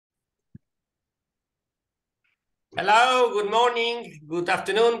Hello, good morning, good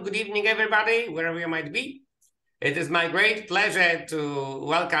afternoon, good evening, everybody, wherever you might be. It is my great pleasure to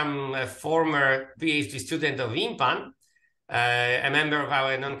welcome a former PhD student of IMPAN, a member of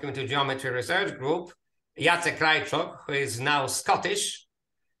our non-commutative geometry research group, JACEK KRAJCZOK, who is now Scottish,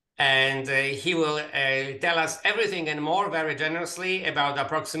 and he will tell us everything and more very generously about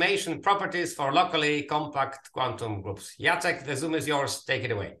approximation properties for locally compact quantum groups. Jacek, the Zoom is yours, take it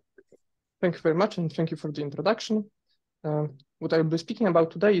away. Thank you very much, and thank you for the introduction. What I will be speaking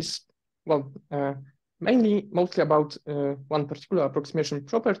about today is, well, mostly about one particular approximation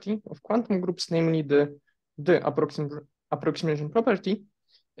property of quantum groups, namely the approximation property,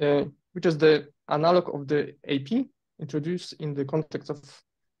 which is the analog of the AP introduced in the context of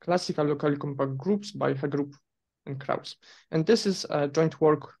classical locally compact groups by Group and Krauss. And this is a joint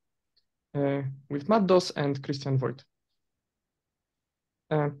work with Matt Doss and Christian Voigt.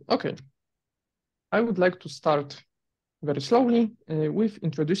 Okay. I would like to start very slowly with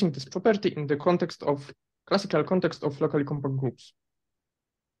introducing this property in the context of classical context of locally compact groups.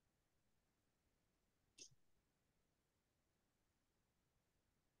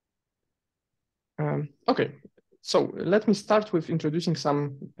 Okay, so let me start with introducing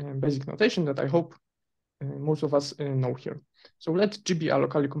some basic notation that I hope most of us know here. So let G be a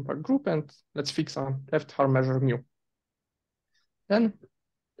locally compact group, and let's fix a left Haar measure mu. Then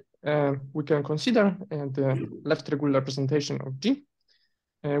we can consider the left regular representation of G,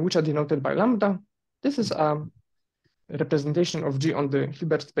 which are denoted by lambda. This is a representation of G on the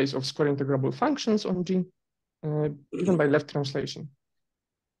Hilbert space of square integrable functions on G, given by left translation.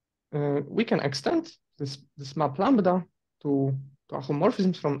 We can extend this map lambda to a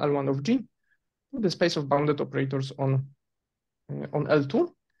homomorphism from L1 of G to the space of bounded operators on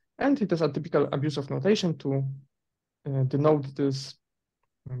L2, and it is a typical abuse of notation to denote this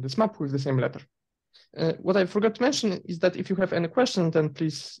map with the same letter. What I forgot to mention is that if you have any questions, then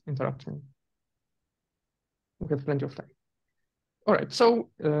please interrupt me. We have plenty of time. All right,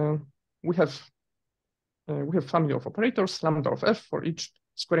 so we have family of operators, lambda of f, for each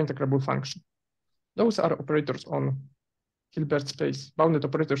square integrable function. Those are operators on Hilbert space, bounded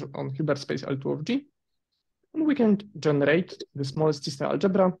operators on Hilbert space L2 of G. And we can generate the smallest system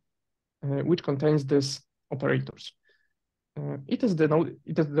algebra, which contains these operators. It is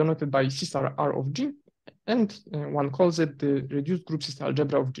denoted by C star R of G, and one calls it the reduced group system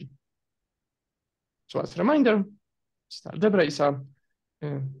algebra of G. So as a reminder, system algebra is a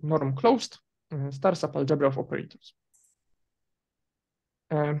norm-closed star subalgebra of operators.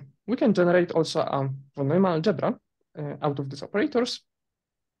 We can generate also a von Neumann algebra out of these operators,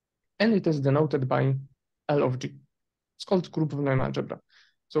 and it is denoted by L of G. It's called group von Neumann algebra.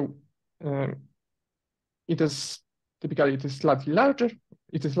 So typically, it is slightly larger.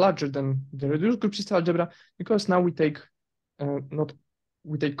 It is larger than the reduced group system algebra because now we take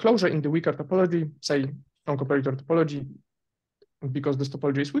closure in the weaker topology, say strong operator topology. And because this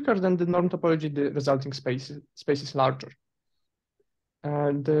topology is weaker than the norm topology, the resulting space is larger.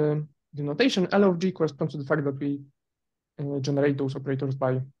 And the notation L of G corresponds to the fact that we generate those operators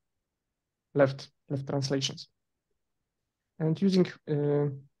by left translations. And using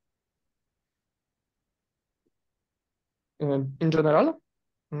in general,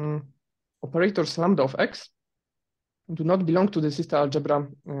 operators lambda of x do not belong to the system algebra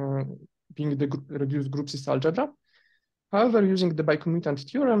being the reduced group system algebra. However, using the bicommutant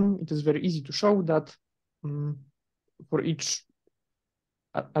theorem, it is very easy to show that for each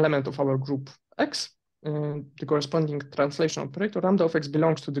element of our group X, the corresponding translation operator lambda of X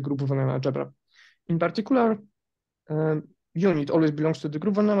belongs to the group von Neumann algebra. In particular, unit always belongs to the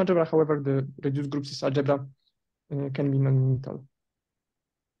group von Neumann algebra. However, the reduced group system algebra can be non-unital.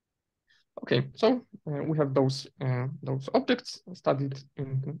 Okay, so we have those objects studied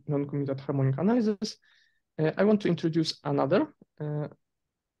in non-commutative harmonic analysis. I want to introduce another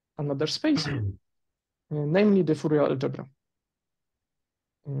space, namely the Fourier algebra.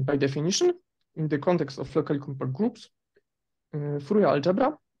 By definition, in the context of locally compact groups, Fourier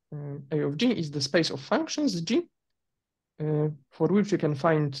algebra, A of G, is the space of functions G, for which you can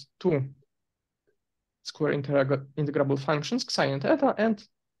find two square integrable functions, psi and eta, and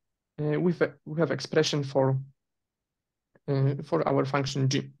we have expression for our function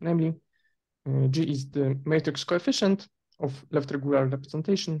G, namely G is the matrix coefficient of left regular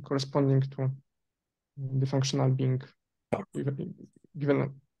representation corresponding to the functional being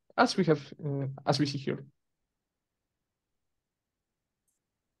given as we see here.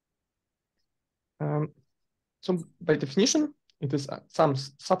 So by definition, it is some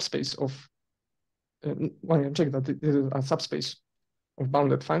subspace of one can check that it is a subspace of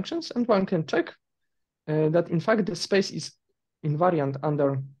bounded functions, and one can check that in fact the space is invariant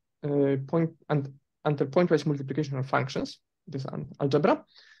under pointwise multiplication of functions. This is an algebra.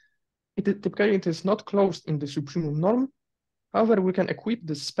 Typically, it is not closed in the supremum norm. However, we can equip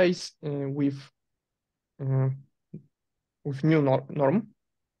the space with new norm,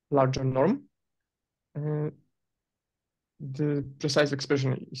 larger norm. The precise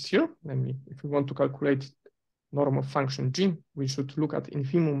expression is here. Namely, if we want to calculate norm of function g, we should look at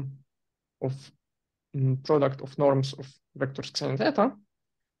infimum of product of norms of vectors xi and theta.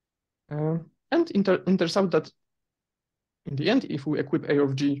 And it turns out that in the end, if we equip A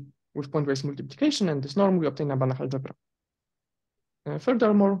of g with pointwise multiplication and this norm, we obtain a Banach algebra.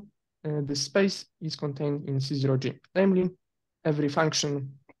 Furthermore, the space is contained in C0G. Namely, every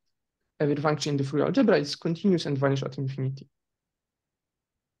function in the Fourier algebra is continuous and vanishes at infinity.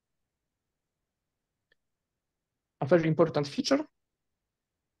 A very important feature,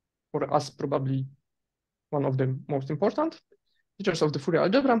 for us probably one of the most important features of the Fourier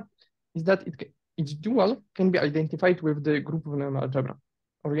algebra, is that its dual can be identified with the group of normal algebra.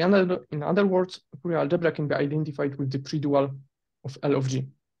 Or in other words, Fourier algebra can be identified with the pre-dual of L of G.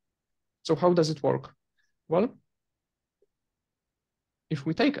 So how does it work? Well, if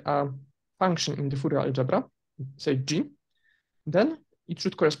we take a function in the Fourier algebra, say G, then it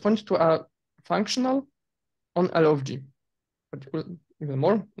should correspond to a functional on L of G, but even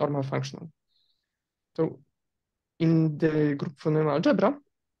more normal functional. So in the group of normal algebra,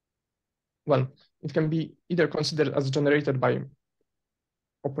 well, it can be either considered as generated by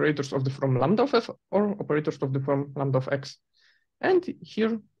operators of the form lambda of f or operators of the form lambda of x. And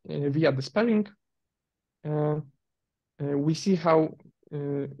here, via the spelling, we see how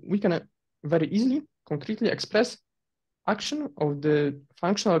we can very easily, concretely express action of the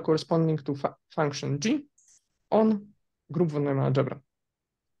functional corresponding to function g on group von Neumann algebra.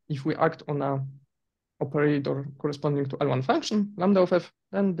 If we act on an operator corresponding to L1 function, lambda of f,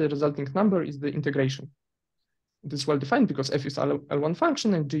 then the resulting number is the integration. It is well defined because f is L1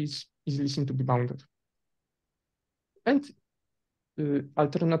 function and g is easily seen to be bounded. And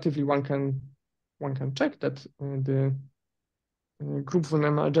alternatively, one can check that the group von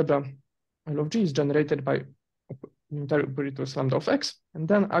Neumann algebra L of g is generated by unitary operators lambda of x, and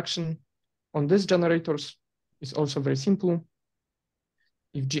then action on these generators is also very simple.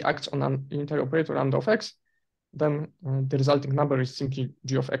 If g acts on an unitary operator lambda of x, then the resulting number is simply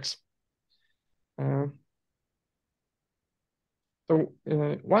g of x. So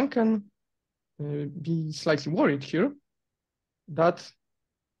one can be slightly worried here that,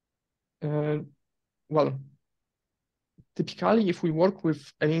 well, typically if we work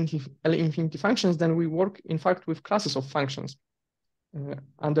with L infinity functions, then we work in fact with classes of functions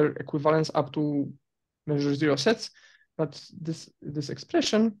under equivalence up to measure zero sets. But this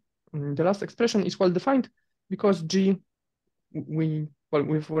expression, the last expression, is well defined because G, we've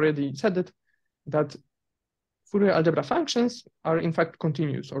already said that Fourier algebra functions are in fact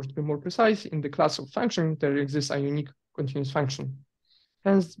continuous, or to be more precise, in the class of function there exists a unique continuous function.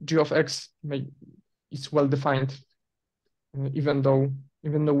 Hence, G of x is well defined, even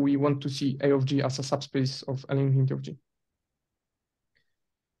though we want to see A of G as a subspace of L infinity of G.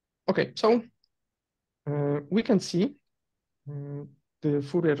 Okay, so we can see the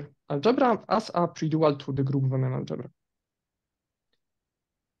Fourier algebra as a pre-dual to the group von Neumann algebra.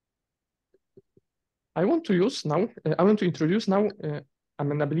 I want to introduce now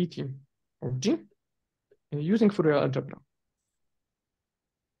amenability of G using Fourier algebra.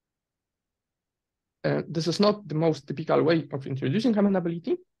 This is not the most typical way of introducing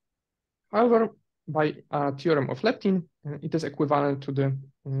amenability. However, by a theorem of Leptin, it is equivalent to the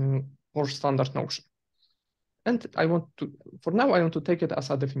more standard notion. And for now, I want to take it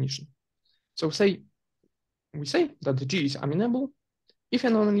as a definition. So we say that G is amenable if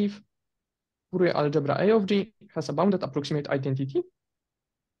and only if Fourier algebra A of G has a bounded approximate identity,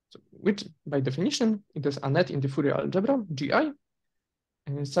 which by definition, it is a net in the Fourier algebra, Gi,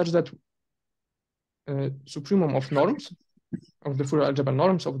 such that supremum of norms, of the Fourier algebra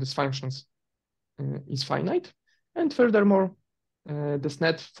norms of these functions is finite. And furthermore, this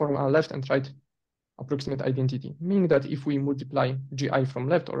net form a left and right approximate identity, meaning that if we multiply Gi from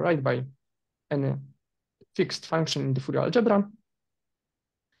left or right by any fixed function in the Fourier algebra,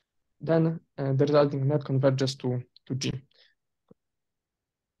 then the resulting net converges to G.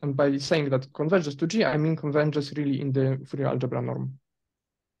 And by saying that converges to G, I mean converges really in the Fourier algebra norm.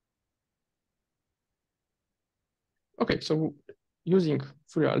 Okay, so using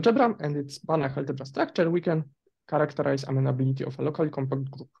Fourier algebra and its Banach algebra structure, we can characterize amenability of a locally compact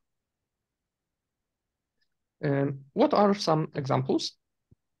group. What are some examples?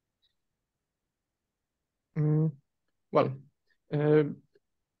 Well, to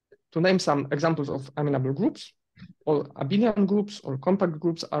name some examples of amenable groups, all abelian groups or compact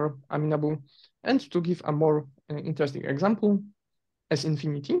groups are amenable. And to give a more interesting example, S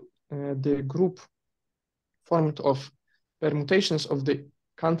infinity, the group formed of permutations of the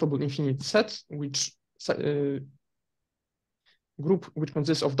countable infinite set, which group which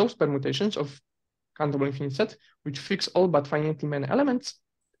consists of those permutations of countable infinite set, which fix all but finitely many elements.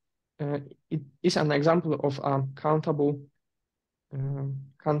 It is an example of a countable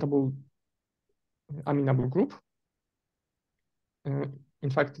amenable group. In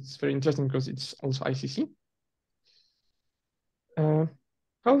fact, it's very interesting because it's also ICC.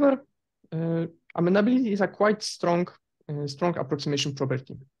 However, amenability is a quite strong approximation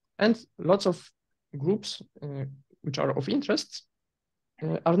property, and lots of groups which are of interest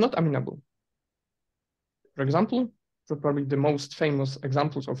are not amenable. For example, probably the most famous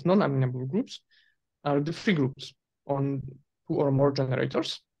examples of non-amenable groups are the free groups on 2 or more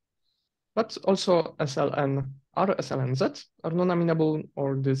generators, but also SLN R, SLN Z are non-amenable,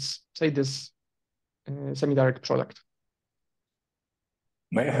 or this semi-direct product.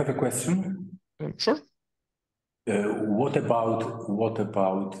 May I have a question? Sure. What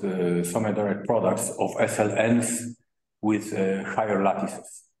about semi-direct products of SLNs with higher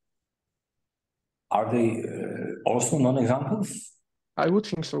lattices? Are they also non-examples? I would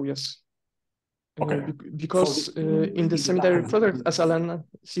think so, yes. Okay. Because in the semi-direct product, SLN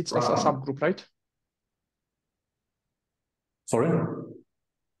sits as a subgroup, right? Sorry?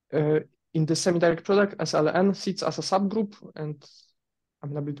 In the semi-direct product, SLN sits as a subgroup, and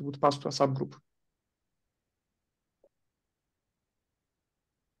amenability would pass to a subgroup.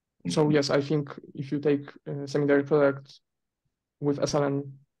 So yes, I think if you take semi-direct product with SLN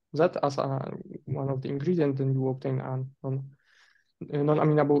Z as one of the ingredients, then you obtain a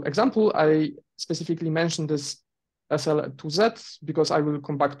non-amenable example. I specifically mentioned this SL2Z because I will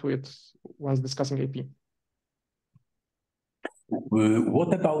come back to it once discussing AP.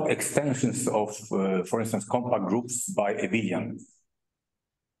 What about extensions of, for instance, compact groups by abelian?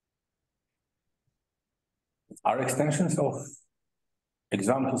 Are extensions of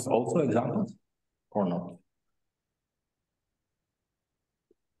examples also examples or not?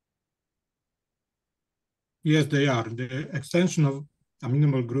 Yes, they are. The extension of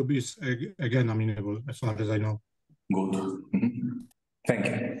amenable group is again amenable, as far as I know. Good. Mm-hmm. Thank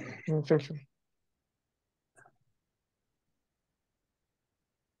you. Thank you.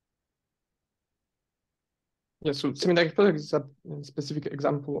 Yes, so semi-direct product is a specific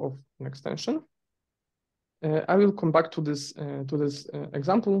example of an extension. I will come back to this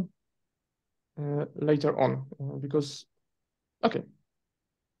example later on because, okay.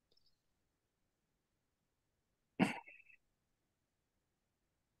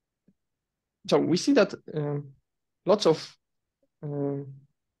 So we see that lots of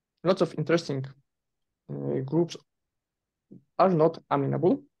interesting groups are not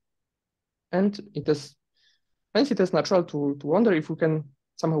amenable, and it is natural to wonder if we can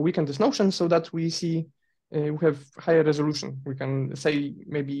somehow weaken this notion so that we see we have higher resolution. We can say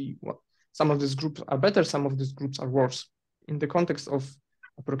maybe some of these groups are better, some of these groups are worse in the context of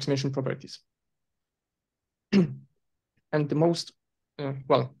approximation properties. And the most,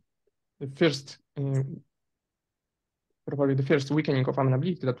 probably the first weakening of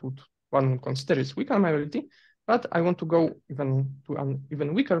amenability that one would consider is weak amenability, but I want to go even to an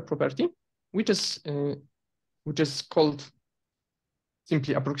even weaker property, which is called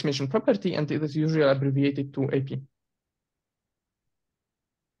simply approximation property, and it is usually abbreviated to AP.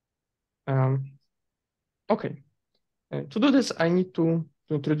 Okay, to do this, I need to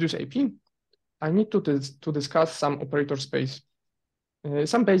introduce AP. I need to discuss some operator space,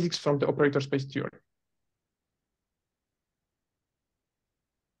 some basics from the operator space theory.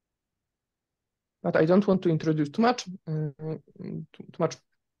 But I don't want to introduce too much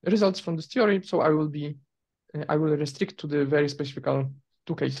results from this theory, so I will restrict to the very specific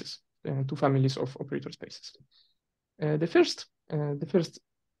two cases, two families of operator spaces. The first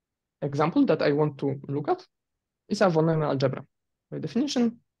example that I want to look at is a von Neumann algebra. By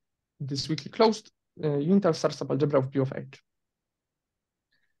definition, this weakly closed unital star subalgebra of B of H.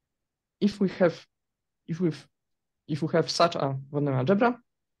 If we have such a von Neumann algebra,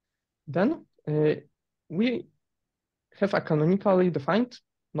 then we have a canonically defined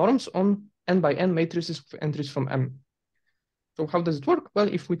norms on n by n matrices with entries from M. So how does it work? Well,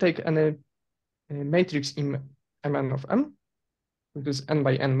 if we take a matrix in Mn of M, which is n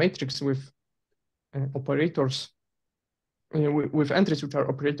by n matrix with operators, with entries which are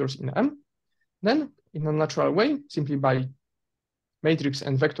operators in M, then in a natural way, simply by matrix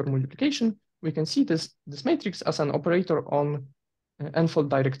and vector multiplication, we can see this matrix as an operator on n-fold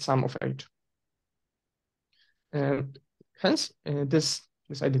direct sum of H. Hence, this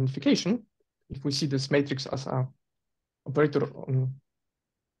identification, if we see this matrix as an operator on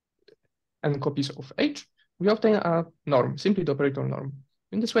n copies of H, we obtain a norm, simply the operator norm.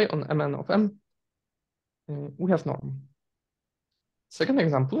 In this way, on Mn of M, we have norm. Second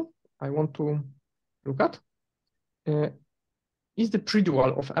example I want to look at is the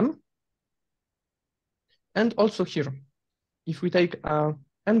pre-dual of M. And also here, if we take a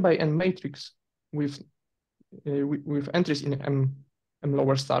n by n matrix with entries in M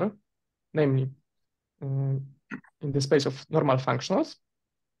lower star, namely in the space of normal functionals,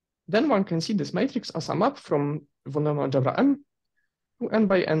 then one can see this matrix as a map from von Neumann algebra M to n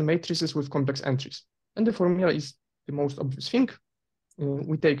by n matrices with complex entries. And the formula is the most obvious thing.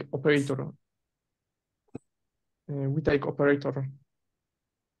 We take operator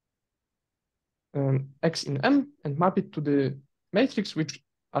X in M and map it to the matrix which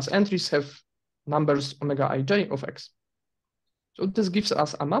as entries have numbers omega ij of X. So this gives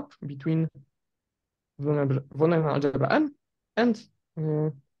us a map between von Neumann algebra M and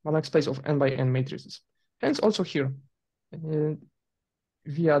one space of n by n matrices. Hence also here,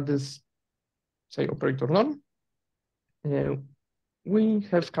 via this, say, operator norm, we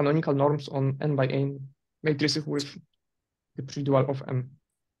have canonical norms on n by n matrices with the pre-dual of M.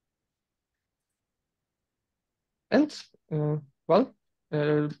 And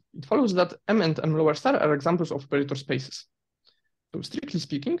it follows that M and M lower star are examples of operator spaces. So strictly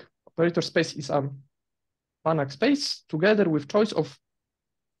speaking, operator space is a Banach space together with choice of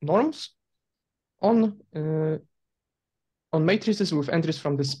norms on matrices with entries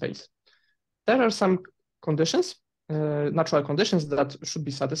from this space. There are some conditions, natural conditions that should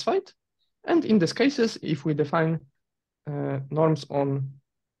be satisfied. And in these cases, if we define norms on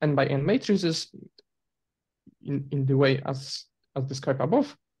n by n matrices in the way as described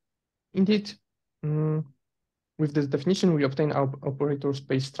above, indeed, with this definition, we obtain our operator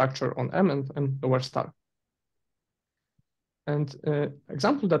space structure on M and M lower star. And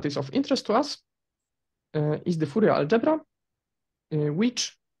example that is of interest to us is the Fourier algebra,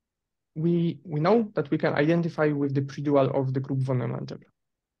 which we know that we can identify with the pre-dual of the group von Neumann algebra.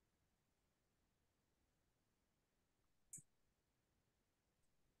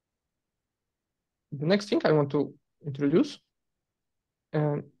 The next thing I want to introduce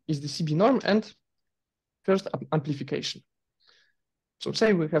is the CB norm and first amplification. So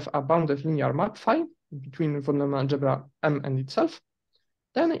say we have a bounded linear map phi between von Neumann algebra M and itself.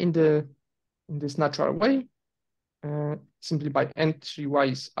 Then in this natural way, simply by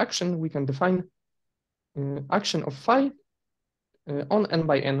entry-wise action, we can define action of phi on n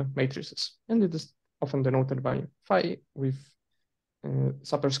by n matrices. And it is often denoted by phi with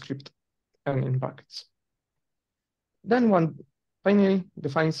superscript n in brackets. Then one finally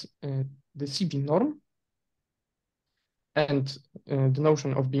defines the CB norm and the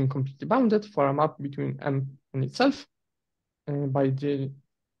notion of being completely bounded for a map between M and itself by the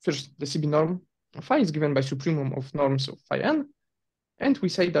CB norm phi is given by supremum of norms of phi n, and we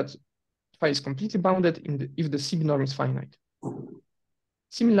say that phi is completely bounded if the CB norm is finite.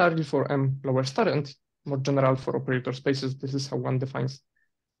 Similarly for M lower star and more general for operator spaces, this is how one defines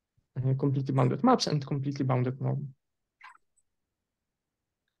completely bounded maps and completely bounded norm.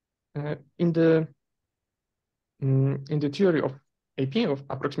 In the theory of AP, of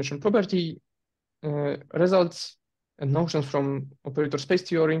approximation property, results and notions from operator space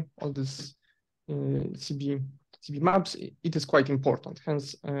theory, all this CB maps, it is quite important.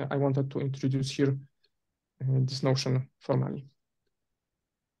 Hence, I wanted to introduce here this notion formally.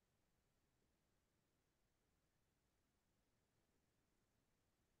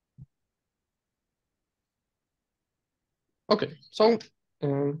 Okay, so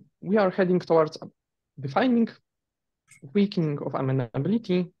we are heading towards defining weakening of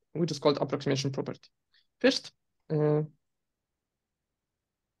amenability, which is called approximation property. First,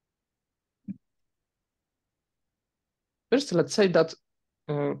 let's say that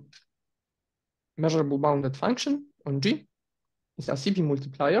measurable bounded function on G is a CB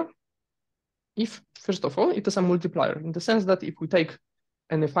multiplier if, first of all, it is a multiplier in the sense that if we take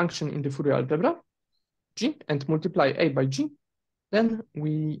any function in the Fourier algebra, G, and multiply A by G, then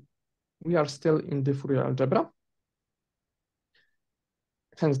we are still in the Fourier algebra.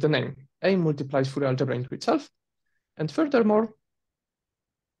 Hence the name. A multiplies Fourier algebra into itself. And furthermore,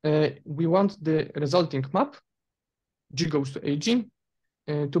 we want the resulting map, G goes to AG,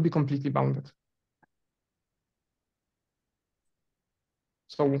 to be completely bounded.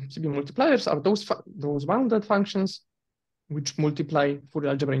 So CB multipliers are those bounded functions which multiply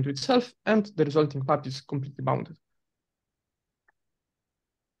Fourier algebra into itself, and the resulting map is completely bounded.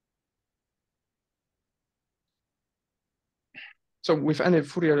 So with any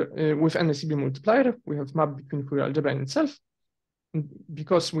CB multiplier, we have map between Fourier algebra and itself. And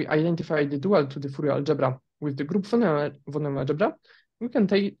because we identify the dual to the Fourier algebra with the group von Neumann algebra, we can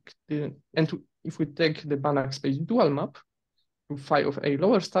take if we take the Banach space dual map to phi of A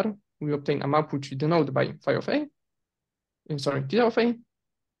lower star, we obtain a map which we denote by phi of A, theta of A,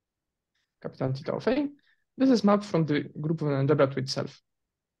 capital theta of A. This is mapped from the group von Neumann algebra to itself.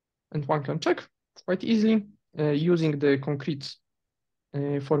 And one can check quite easily using the concrete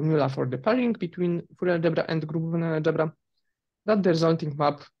formula for the pairing between Fourier algebra and group von Neumann algebra, that the resulting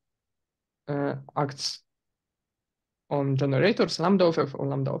map acts on generators lambda of f or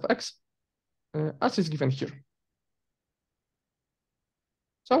lambda of x, as is given here.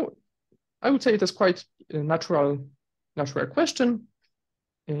 So I would say it is quite a natural question.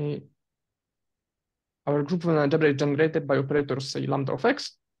 Our group von algebra is generated by operators, say lambda of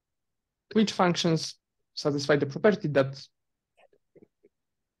x, which functions satisfy the property that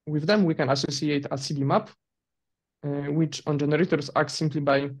with them we can associate a CB map, which on generators acts simply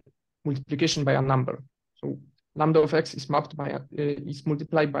by multiplication by a number. So lambda of x is mapped by is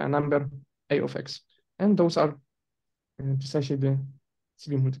multiplied by a number a of x, and those are precisely the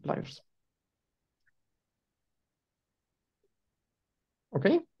CB multipliers.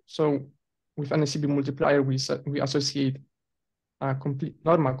 Okay, so with any CB multiplier, we associate a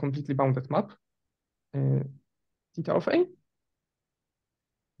normal completely bounded map, theta of A,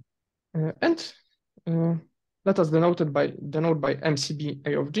 and let us denote by MCB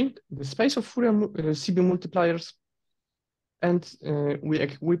A of G, the space of Fourier CB multipliers, and we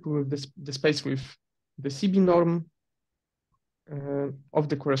equip with the space with the CB norm of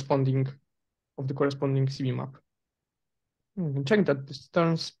the corresponding CB map. We can check that this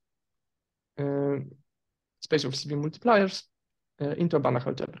turns space of CB multipliers into a Banach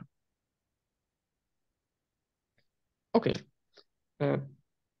algebra. Okay,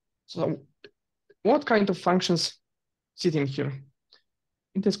 so what kind of functions sit in here?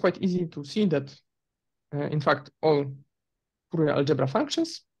 It is quite easy to see that, in fact, all Fourier algebra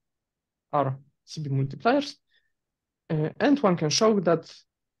functions are CB multipliers, and one can show that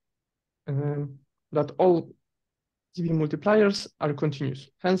that all CB multipliers are continuous.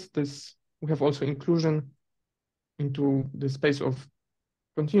 Hence, we have also inclusion into the space of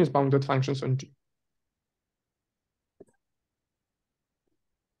continuous bounded functions on G.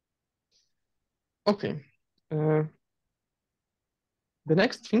 Okay. The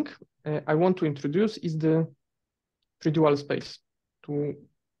next thing I want to introduce is the predual space to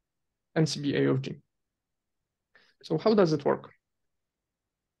MCB A of G. So how does it work?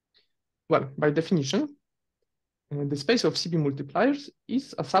 Well, by definition, the space of CB multipliers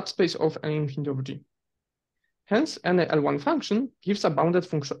is a subspace of N infinity of G. Hence, any L1 function gives a bounded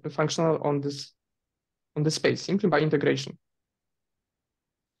functional on this space simply by integration.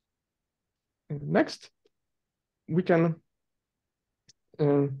 Next, we can,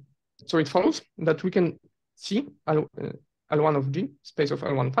 so it follows that we can see L1 of G, space of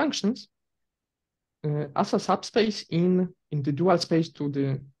L1 functions, as a subspace in the dual space to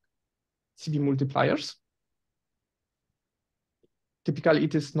the CB multipliers. Typically,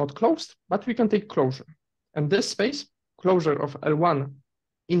 it is not closed, but we can take closure. And this space, closure of L1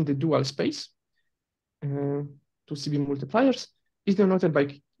 in the dual space to CB multipliers, is denoted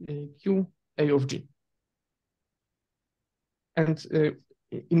by Q A of G. And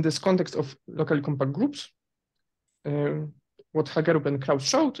in this context of locally compact groups, what Hagerup and Krauss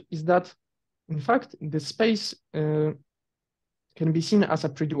showed is that, in fact, the space can be seen as a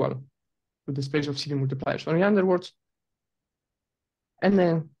predual to the space of CB multipliers. Or in other words,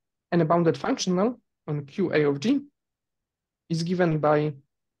 any bounded functional on Q A of G is given by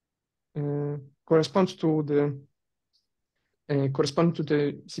corresponds to the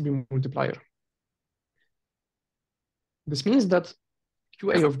CB multiplier. This means that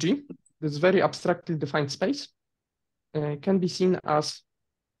Q A of G, this very abstractly defined space, can be seen as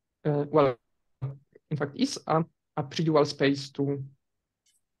well, in fact, is a predual space to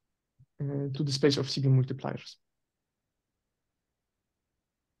the space of CB multipliers.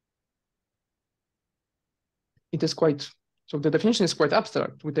 It is quite, so the definition is quite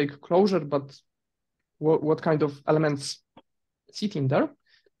abstract. We take closure, but what kind of elements sit in there?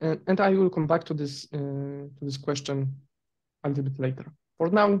 And I will come back to this question a little bit later. For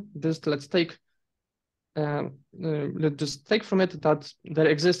now, let's just take from it that there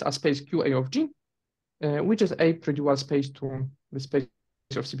exists a space QA of G, which is a predual space to the space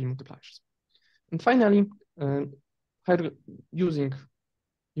of CB multipliers. And finally, using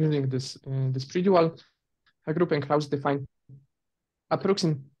this pre-dual, Hagerup and Krausz define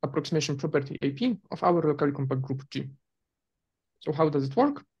approximation property AP of our locally compact group G. So how does it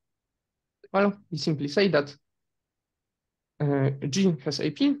work? Well, we simply say that G has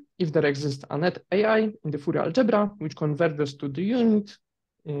AP if there exists a net AI in the Fourier algebra which converges to the unit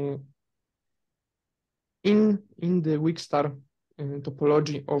in the weak star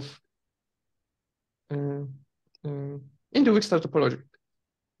topology of in the weak star topology.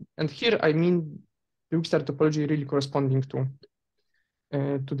 And here I mean the weak star topology really corresponding to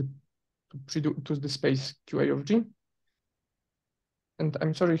the space QA of G. And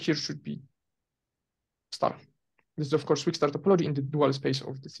I'm sorry, here should be star. This is of course weak star topology in the dual space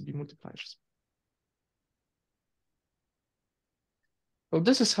of the CB multipliers. So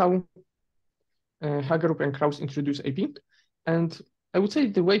this is how Hagerup and Krausz introduce AP. And I would say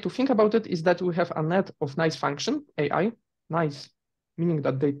the way to think about it is that we have a net of nice function, AI, nice, meaning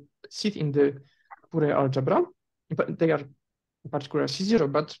that they sit in the Fourier algebra. They are in particular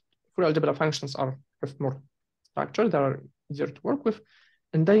C0, but Fourier algebra functions have more structure, they are easier to work with,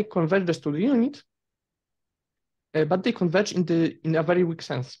 and they converge to the unit, but they converge in a very weak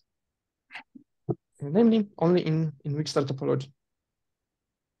sense, namely only in weak star topology.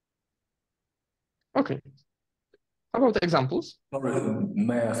 Okay. How about examples?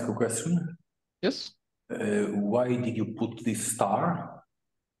 May I ask a question? Yes. Why did you put this star?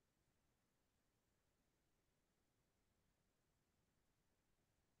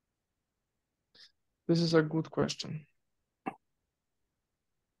 This is a good question.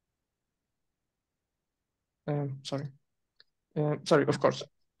 Sorry, of course.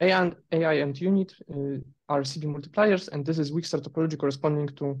 AI and unit are CB multipliers, and this is weak star topology corresponding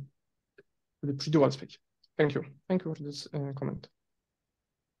to the pre-dual space. Thank you. Thank you for this comment.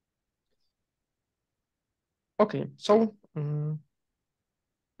 Okay, so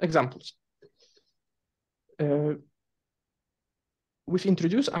examples. We've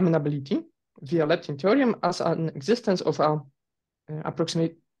introduced amenability via Leptin theorem as an existence of a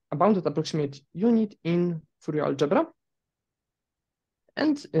bounded approximate unit in Fourier algebra.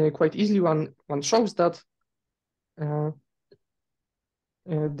 And quite easily one shows that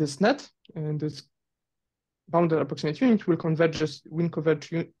this net, this bounded approximate unit will converge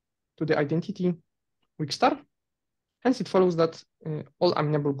to the identity weak star. Hence, it follows that all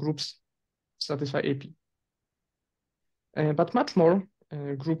amenable groups satisfy AP. But much more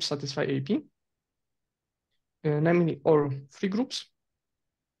groups satisfy AP, namely all three groups.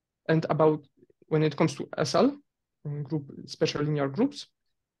 And about when it comes to SL, group special linear groups,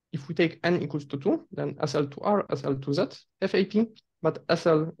 if we take n equals to 2, then SL2R, SL2Z have AP, but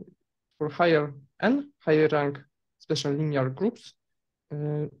SL for higher n, higher rank special linear groups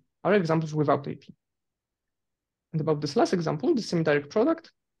are examples without AP. And about this last example, the semi-direct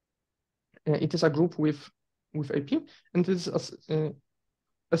product, it is a group with AP, and it is a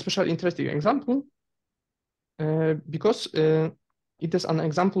especially interesting example because it is an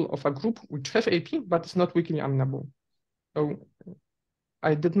example of a group which have AP, but it's not weakly amenable. So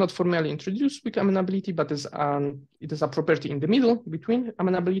I did not formally introduce weak amenability, but it is a property in the middle between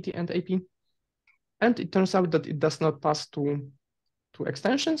amenability and AP. And it turns out that it does not pass to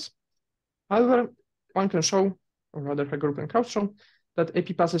extensions. However, one can show, or rather Hagerup and Krausz show, that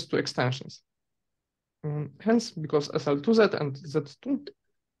AP passes to extensions. Hence, because SL2Z and Z2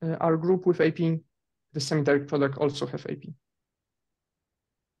 are group with AP, the semi-direct product also have AP.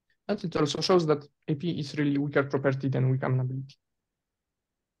 And it also shows that AP is really weaker property than weak amenability.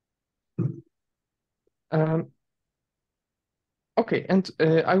 Okay, and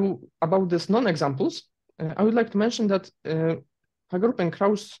about these non-examples, I would like to mention that Hagerup and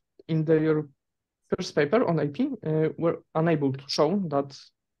Krausz in their first paper on AP were unable to show that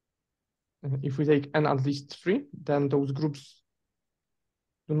if we take n at least 3, then those groups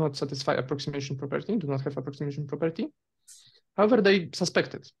do not satisfy approximation property, do not have approximation property. However, they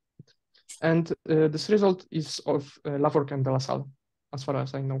suspected. And this result is of Laforgue and de la Salle, as far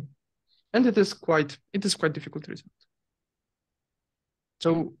as I know. And it is quite difficult result.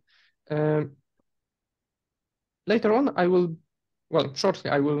 So later on,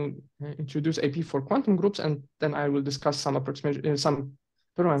 shortly I will introduce AP for quantum groups, and then I will discuss some approximation, some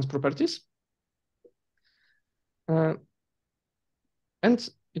permanence properties. And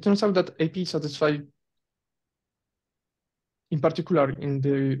it turns out that AP satisfy, in particular in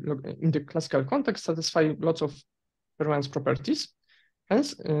the classical context, satisfy lots of permanence properties.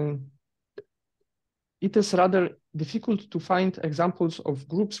 Hence, it is rather difficult to find examples of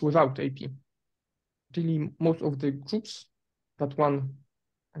groups without AP. Really, most of the groups that one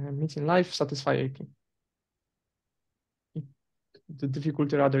meets in life satisfy AP. the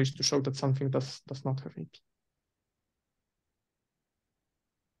difficulty rather is to show that something does not have AP.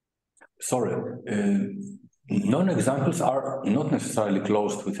 Sorry, non-examples are not necessarily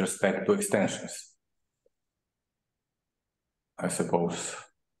closed with respect to extensions, I suppose.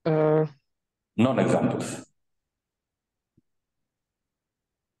 Non-examples.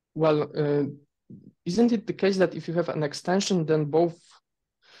 Well, isn't it the case that if you have an extension, then both,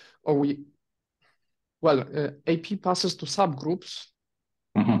 AP passes to subgroups?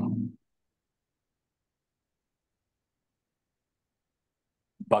 Mm-hmm.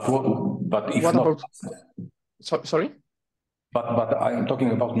 But if what not, about? Sorry. But I am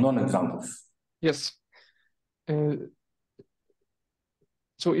talking about non-examples. Yes.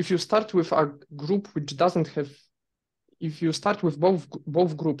 So if you start with a group which doesn't have, if you start with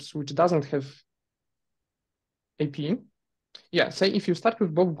both groups which doesn't have AP, yeah, say if you start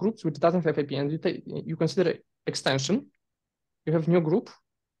with both groups which doesn't have AP and you consider extension, you have new group,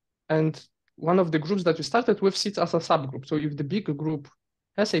 and one of the groups that you started with sits as a subgroup. So if the big group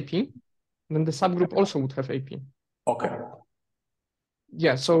has AP, then the subgroup also would have AP. Okay.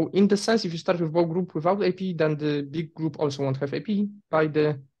 Yeah, so in the sense, if you start with both group without AP, then the big group also won't have AP by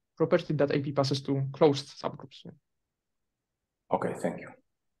the property that AP passes to closed subgroups. Okay, thank you.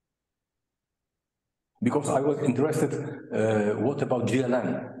 Because I was interested, what about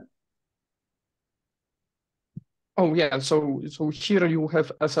GLN? Oh yeah, so here you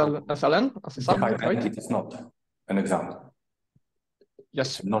have SLN as a subgroup, right? It is not an example.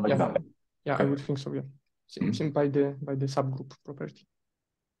 Yes. It's not an example. Yeah, Okay. I would think so. Yeah, seen by the subgroup property.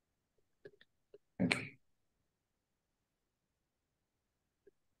 Thank you.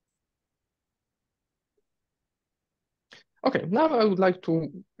 Okay, now I would like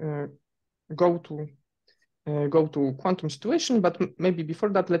to go to quantum situation, but maybe before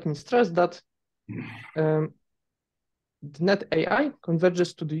that, let me stress that the net AI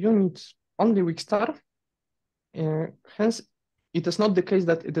converges to the unit only weak star. Hence, it is not the case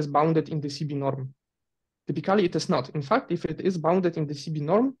that it is bounded in the CB norm. Typically, it is not. In fact, if it is bounded in the CB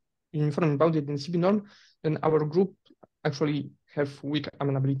norm, uniformly bounded in the CB norm, then our group actually have weak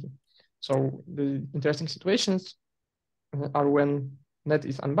amenability. So the interesting situations are when net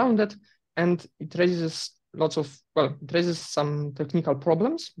is unbounded, and it raises it raises some technical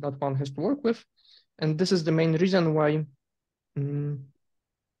problems that one has to work with. And this is the main reason why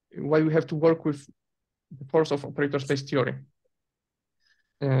we have to work with the force of operator space theory.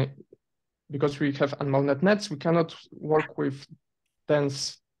 Because we have unbounded nets, we cannot work with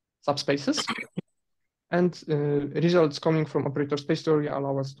dense subspaces. And results coming from operator space theory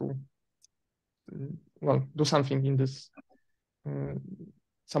allow us to do something in this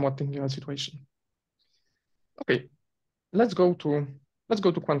somewhat technical situation. Okay, let's go to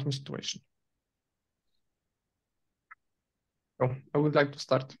quantum situation. So I would like to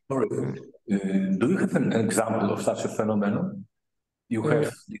start. Sorry, do you have an example of such a phenomenon? You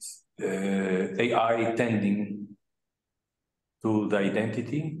have this AI tending to the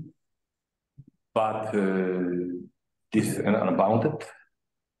identity, but this is an unbounded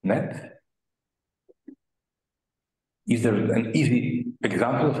net. Is there an easy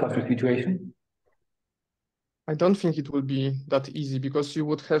example of such a situation? I don't think it will be that easy, because you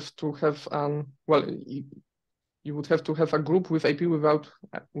would have to have you would have to have a group with AP without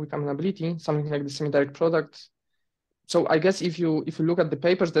weak amenability, something like the semi-direct product. So I guess if you look at the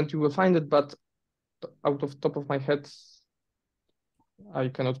papers, then you will find it, but out of the top of my head, I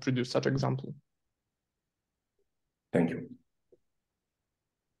cannot produce such example. Thank you.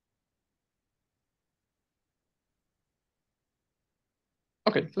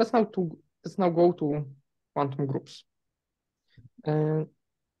 Okay, let's now go to quantum groups.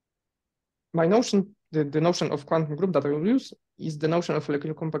 My notion, the notion of quantum group that I will use is the notion of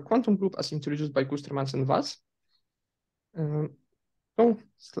a compact quantum group as introduced by Kustermans and Vaz. So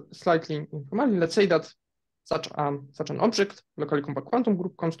slightly informally, let's say that such an object, locally compact quantum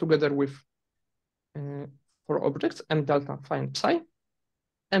group, comes together with 4 objects, m, delta, phi, and psi.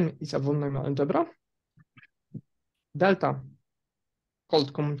 M is a von Neumann algebra. Delta,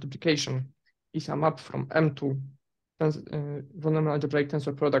 called commultiplication, is a map from M to von Neumann algebraic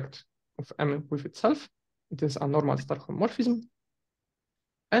tensor product of M with itself. It is a normal star homomorphism.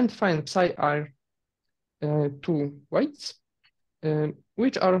 And phi and psi are 2 weights,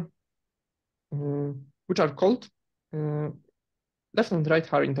 which are called left and right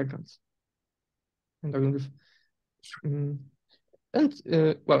Haar integrals. And I will give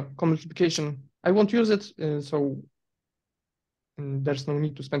commultiplication. I won't use it, so there's no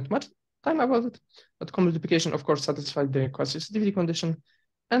need to spend much time about it. But commultiplication, of course, satisfies the quasi-associativity condition,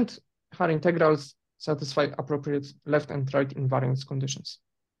 and Haar integrals satisfy appropriate left and right invariance conditions.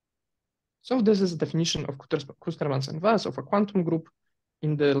 So this is a definition of Kusterman's inverse of a quantum group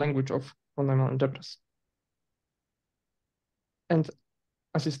in the language of von Neumann algebras. And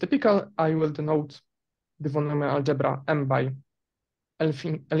as is typical, I will denote the von Neumann algebra M by L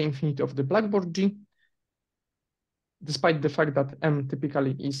infinity of the blackboard G, despite the fact that M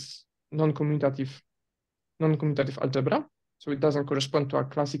typically is non-commutative algebra, so it doesn't correspond to a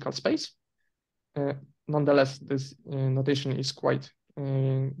classical space. Nonetheless, this notation is quite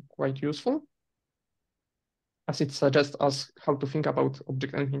useful, as it suggests us how to think about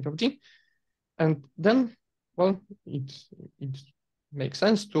object L infinity of G. And then, well, it makes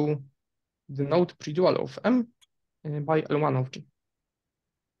sense to denote pre-dual of M by L1 of G.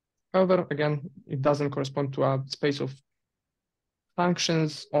 However, again, it doesn't correspond to a space of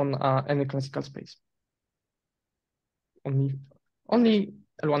functions on any classical space. Only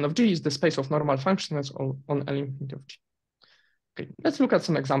L1 of G is the space of normal functions on L infinity of G. Okay, let's look at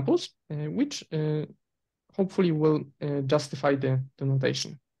some examples, which hopefully will justify the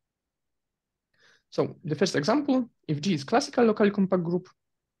notation. So the first example, if G is classical locally compact group,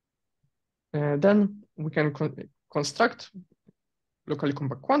 then we can construct locally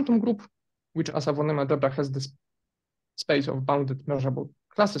compact quantum group, which as a von Neumann algebra has this space of bounded measurable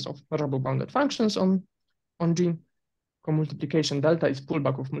classes of measurable bounded functions on G. Co-multiplication delta is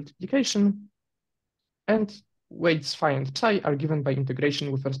pullback of multiplication, and weights phi and psi are given by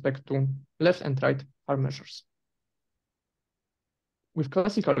integration with respect to left and right Haar measures. With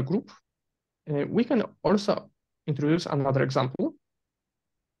classical group, we can also introduce another example.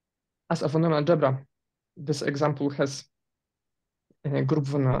 As a von Neumann algebra, this example has a group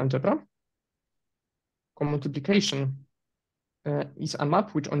von Neumann algebra. Co-multiplication is a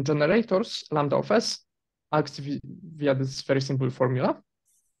map which on generators lambda of S acts via this very simple formula.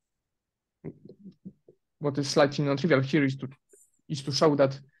 What is slightly non-trivial here is to show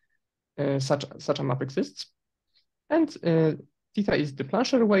that such a map exists. And theta is the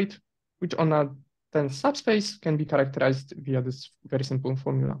Plancher weight, which on a dense subspace can be characterized via this very simple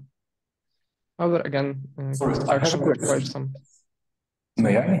formula. However, again, construction requires some.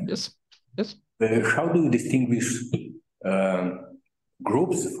 May I? Yes. Yes. How do you distinguish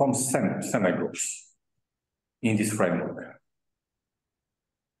groups from semi-groups in this framework?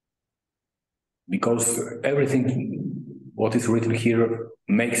 Because everything what is written here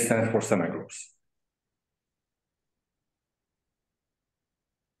makes sense for semi-groups.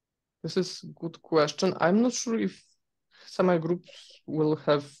 This is a good question. I'm not sure if semi-groups will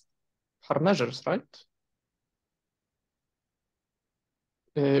have Haar measures, right?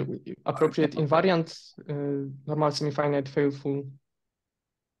 Appropriate invariant, normal semi-finite faithful,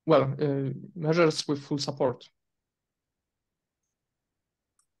 well, measures with full support.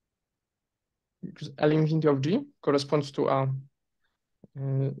 Because L infinity of G corresponds to a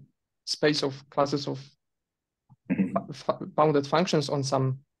space of classes of bounded functions on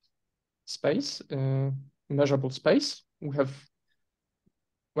some space, measurable space. We have,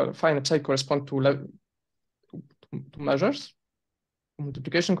 well, phi and psi correspond to measures.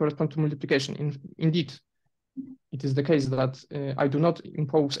 Multiplication corresponds to multiplication. Indeed, it is the case that I do not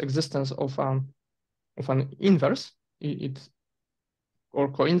impose existence of an inverse, or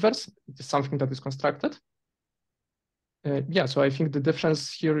co-inverse. It is something that is constructed. Yeah, so I think the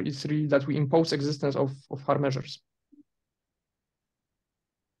difference here is really that we impose existence of Haar measures.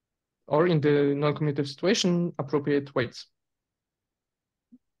 Or in the non-commutative situation, appropriate weights.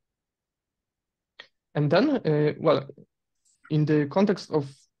 And then, well, in the context of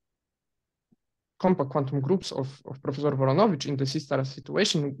compact quantum groups of Professor Voronovich in the C-star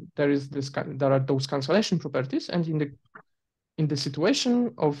situation, there are those cancellation properties, and in the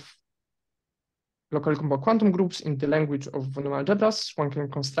situation of locally compact quantum groups in the language of von Neumann algebras, one can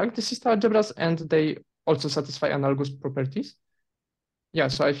construct the C-star algebras, and they also satisfy analogous properties. Yeah,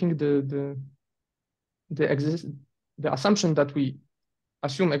 so I think the assumption that we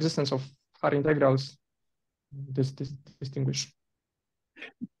assume existence of Haar integrals distinguish.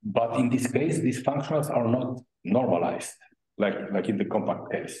 But in this case, these functions are not normalized, like in the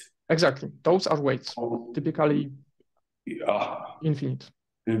compact case. Exactly, those are weights, typically infinite.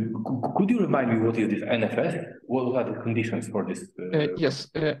 Could you remind me what is this NFS? What are the conditions for this? Yes,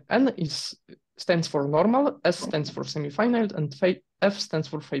 N stands for normal, S stands for semi-finite, and F stands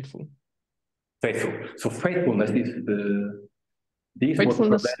for faithful. Faithful. So faithfulness is this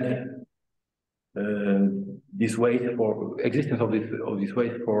faithfulness. What prevent this weight for existence of this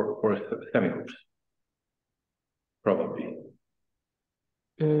weight for semigroups. Probably.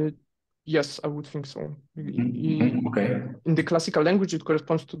 Yes, I would think so. Okay. In the classical language, it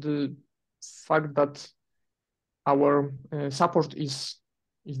corresponds to the fact that our support is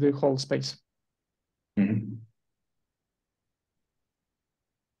the whole space. Mm-hmm.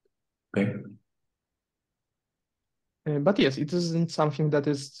 Okay. But yes, it isn't something that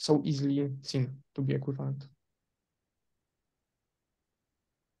is so easily seen to be equivalent.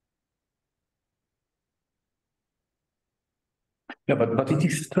 Yeah, but it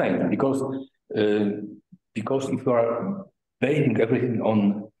is strange because if you are basing everything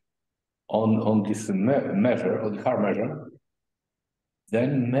on this measure, or the hard measure,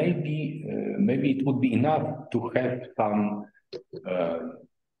 then maybe it would be enough to have some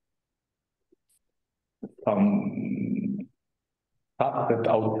subset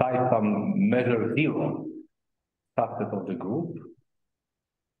outside some measure zero subset of the group,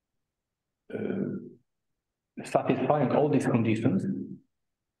 satisfying all these conditions.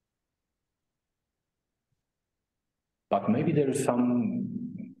 But maybe there is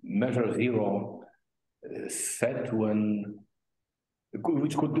some measure zero set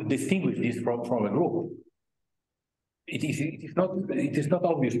which could distinguish this from a group. It is not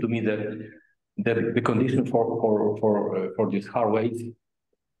obvious to me that the condition for this hard weight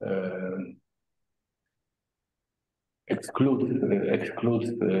excludes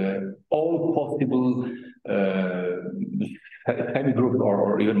all possible semi-groups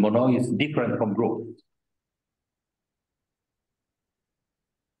or even monoids different from groups.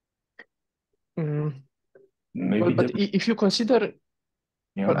 Maybe well, but if you consider,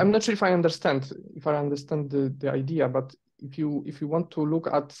 yeah. well, I'm not sure if I understand the idea, but if you want to look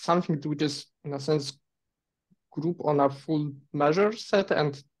at something which is in a sense group on a full measure set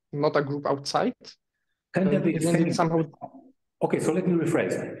and not a group outside, can there be isn't it somehow? Okay, so let me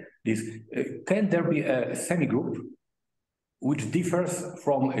rephrase this. Can there be a semi-group which differs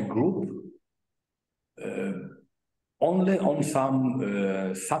from a group only on some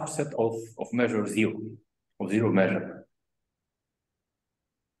subset of measure zero, of zero measure?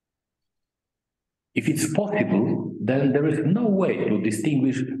 If it's possible, then there is no way to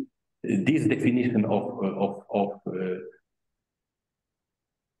distinguish this definition of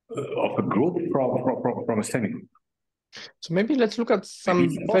a group from a semi-group. So maybe let's look at some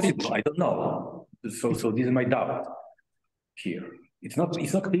maybe it's possible. I don't know. So this is my doubt here. It's not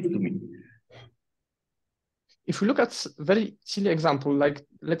clear to me. If we look at very silly example, like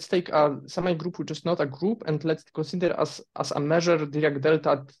let's take a semi-group which is not a group, and let's consider as a measure Dirac delta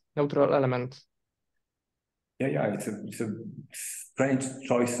at neutral element. Yeah, it's a strange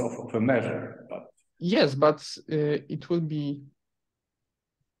choice of a measure. But... Yes, but it will be.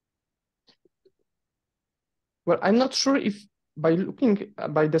 Well, I'm not sure if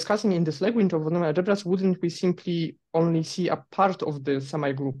by discussing in this language of volume algebras, wouldn't we simply only see a part of the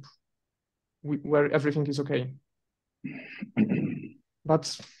semi-group where everything is okay? But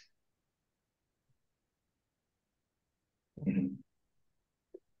so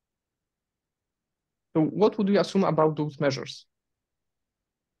what would we assume about those measures?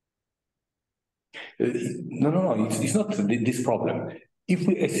 No, it's not this problem. If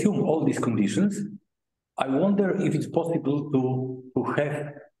we assume all these conditions, I wonder if it's possible to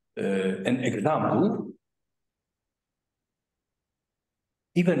have an example,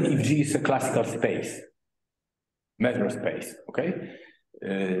 even if G is a classical space, measure space, okay,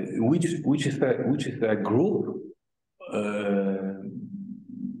 which is a group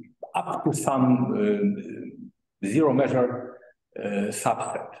up to some zero measure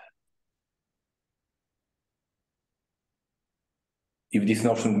subset. If this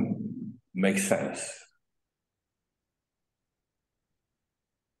notion makes sense.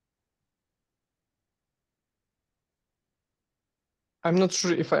 I'm not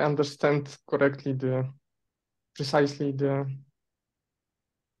sure if I understand correctly precisely the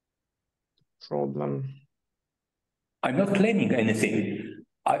problem. I'm not claiming anything.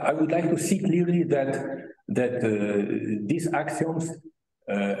 I would like to see clearly that these axioms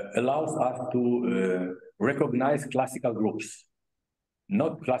allows us to recognize classical groups,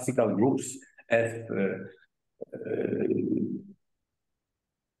 not classical groups as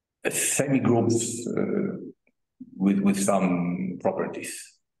semi-groups with some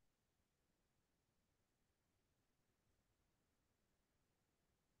properties.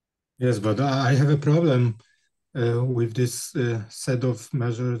 Yes, but I have a problem with this set of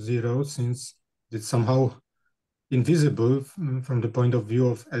measure zero, since it's somehow invisible from the point of view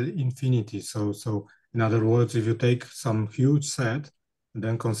of L infinity. So in other words, if you take some huge set and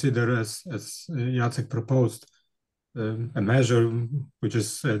then consider, as Jacek proposed, a measure which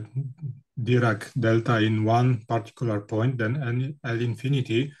is Dirac delta in one particular point, then L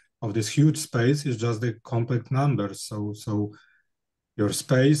infinity of this huge space is just the complex number. So your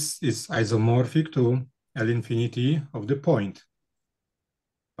space is isomorphic to L infinity of the point.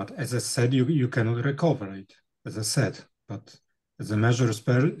 But as I said, you cannot recover it, as I said. But as a measure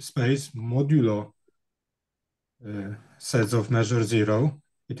space modulo sets of measure 0,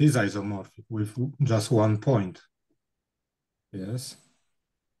 it is isomorphic with just one point. Yes.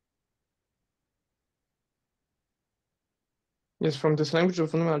 Yes, from this language of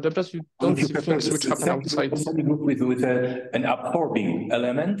phenomenal algebras, you don't see things which happen outside. Group with an absorbing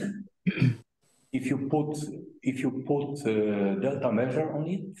element. If you put delta measure on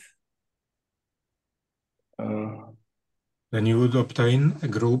it, then you would obtain a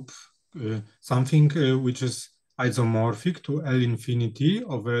group, something which is isomorphic to L infinity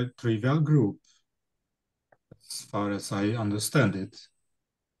of a trivial group, as far as I understand it.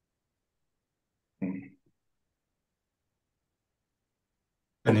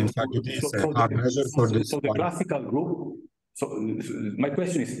 And in fact, it is a hard measure for this. So the classical group, my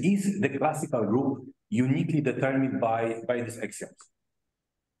question is the classical group uniquely determined by these axioms?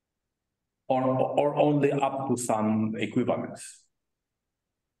 Or only up to some equivalence?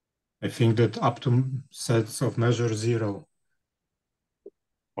 I think that up to sets of measure 0.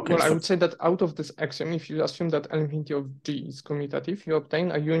 Okay, well, I would say that out of this axiom, if you assume that L infinity of G is commutative, you obtain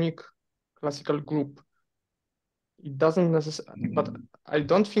a unique classical group. It doesn't necessarily, but I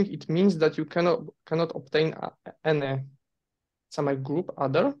don't think it means that you cannot obtain any semi-group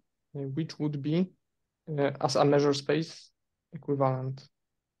other, which would be as a measure space equivalent.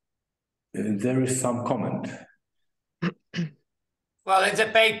 There is some comment. Well, it's a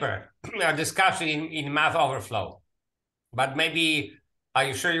paper, a discussion in Math Overflow. But maybe, are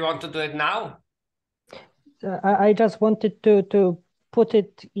you sure you want to do it now? I just wanted to put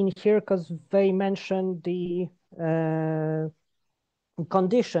it in here because they mentioned the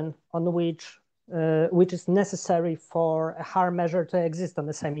condition on which is necessary for a Haar measure to exist on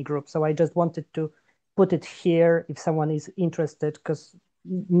the semi-group. So I just wanted to put it here if someone is interested, because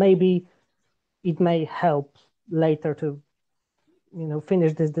maybe it may help later to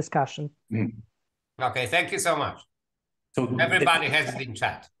finish this discussion. Okay, thank you so much. So everybody has it in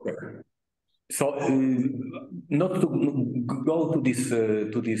chat. So not to go to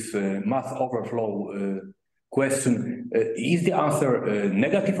this Math Overflow question, is the answer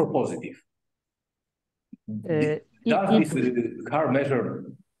negative or positive? Does this Haar measure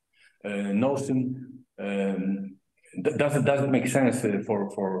notion does it make sense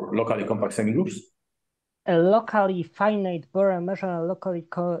for locally compact semigroups? A locally finite Borel measure, locally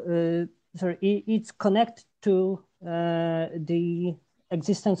it's connected to the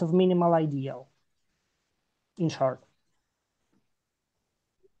existence of minimal ideal, in short.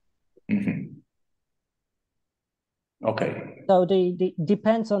 Okay. So the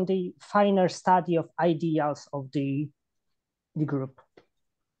depends on the finer study of ideals of the group.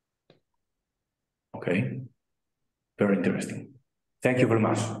 Okay. Very interesting. Thank you very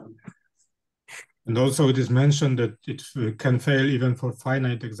much. And also it is mentioned that it can fail even for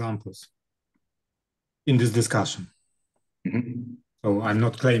finite examples in this discussion. So I'm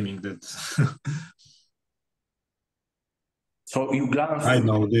not claiming that. So you glance I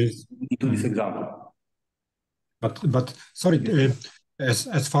know this into this example. But sorry,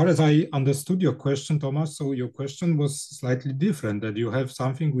 as far as I understood your question, Thomas, so your question was slightly different, that you have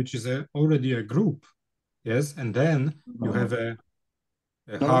something which is already a group, yes, and then you have a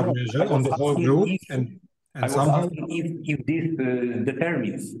Haar measure on the whole group, and I was asking if this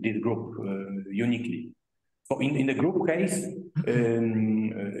determines this group uniquely. So in the group case,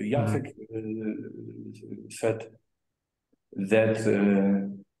 JACEK said that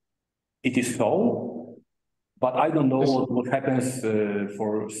it is so. But I don't know what happens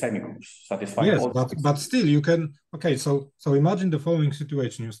for semigroups. Satisfying. Yes, but still you can. Okay, so imagine the following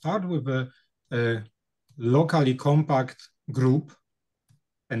situation: you start with a locally compact group,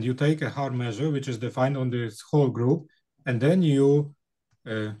 and you take a Haar measure which is defined on this whole group, and then you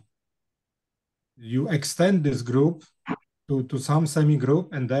extend this group to some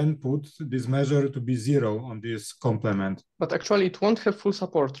semi-group, and then put this measure to be 0 on this complement. But actually, it won't have full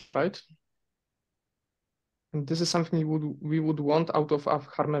support, right? And this is something we would want out of a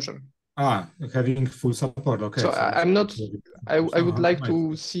Haar measure. Having full support. Okay. So I'm not. I would like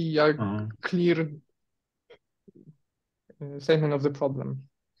to see a clear statement of the problem.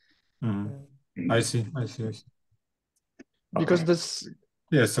 I see. Because this.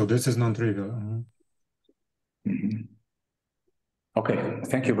 Yes. So this is non-trivial. Okay.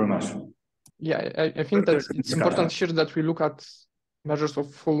 Thank you very much. Yeah, I think that it's important here that we look at measures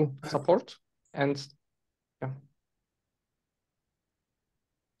of full support and. Yeah.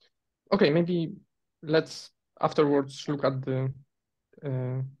 Okay, maybe let's afterwards look at the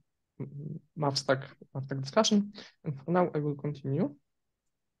math stack discussion. And for now, I will continue.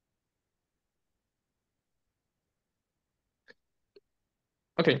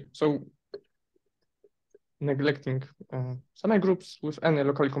 Okay, so neglecting semi-groups, with any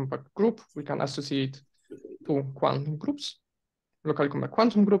locally compact group, we can associate two quantum groups, locally compact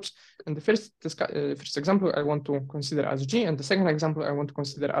quantum groups. And the first example I want to consider as G, and the second example I want to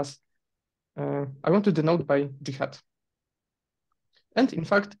consider as, I want to denote by G hat. And in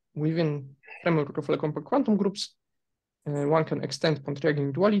fact, within framework of locally compact quantum groups, one can extend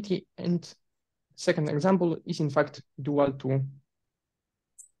Pontryagin duality, and second example is in fact dual to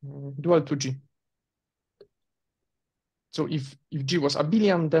G. So if G was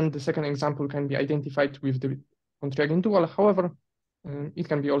abelian, then the second example can be identified with the Pontryagin dual. However, it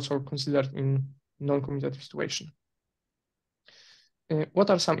can be also considered in non-commutative situation. What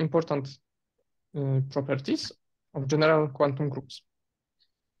are some important properties of general quantum groups?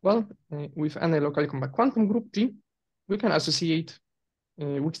 Well, with any locally compact quantum group G, we can associate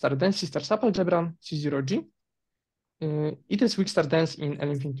weak star dense C-star subalgebra C0G. It is weak star dense in L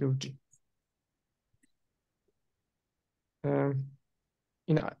infinity of G.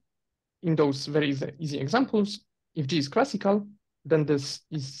 In those very easy examples, if G is classical, then this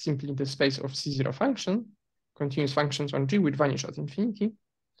is simply the space of C0 function, continuous functions on G which vanish at infinity.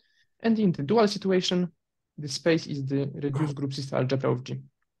 And in the dual situation, the space is the reduced group C-star algebra of G.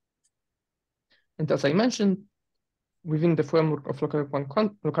 And as I mentioned, within the framework of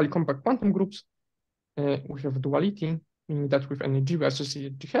locally compact quantum groups, we have duality, meaning that with any G we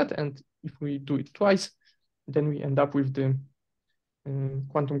associate G hat, and if we do it twice, then we end up with the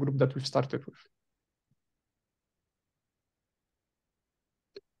quantum group that we've started with.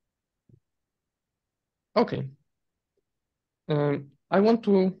 Okay. I want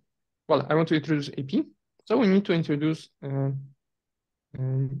to introduce AP. So we need to introduce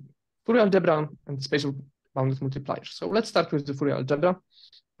Fourier algebra and the space of bounded multipliers. So let's start with the Fourier algebra.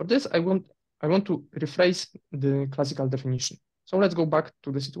 For this, I want to rephrase the classical definition. So let's go back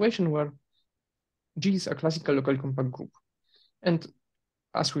to the situation where G is a classical locally compact group. And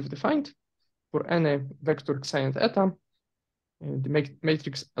as we've defined, for any vector xi and eta, the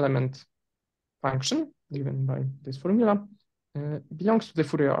matrix element function given by this formula belongs to the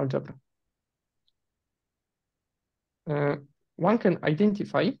Fourier algebra. One can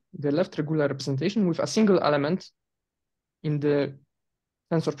identify the left regular representation with a single element in the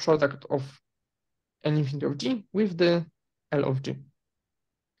tensor product of L infinity of G with the L of G.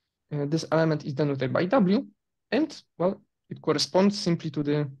 This element is denoted by W, and well, it corresponds simply to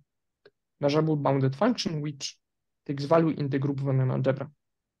the measurable bounded function which takes value in the group von Neumann algebra.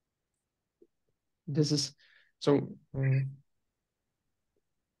 This is so.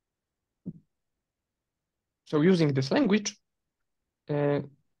 So using this language,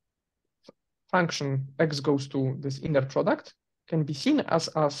 function x goes to this inner product can be seen as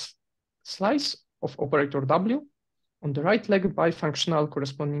a slice of operator W on the right leg by functional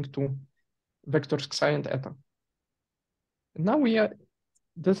corresponding to vectors xi and eta. Now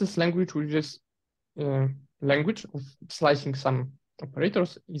this is language which is language of slicing some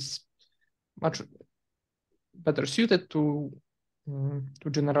operators is much better suited to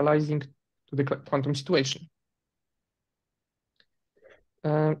generalizing to the quantum situation.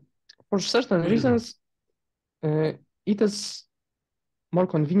 For certain reasons, it is more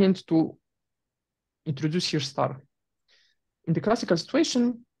convenient to introduce here star. In the classical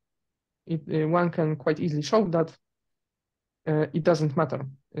situation, one can quite easily show that it doesn't matter.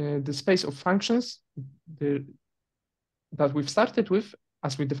 The space of functions that we've started with,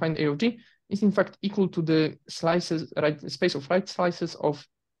 as we defined A of G, is in fact equal to the space of right slices of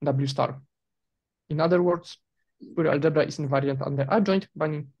W star. In other words, Fourier algebra is invariant under adjoint,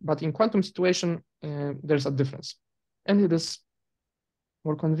 but in quantum situation, there's a difference. And it is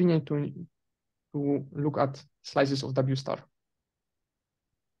more convenient to look at slices of W star.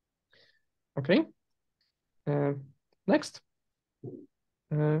 Okay. Next,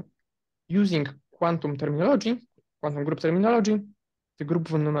 using quantum group terminology, the group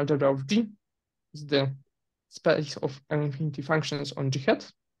von Neumann algebra of G is the space of infinity functions on G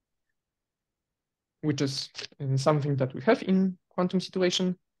hat, which is something that we have in quantum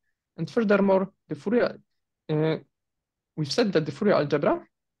situation. And furthermore, the Fourier, we've said that the Fourier algebra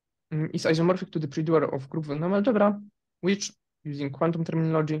is isomorphic to the predual of group von Neumann algebra, which, using quantum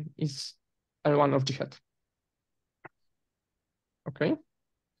terminology, is L1 of G hat. Okay,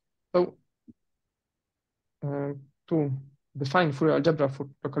 so to define Fourier algebra for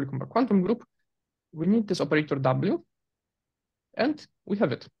locally compact quantum group, we need this operator W, and we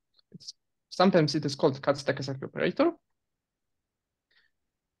have it. Sometimes it is called KRAJCZOK operator.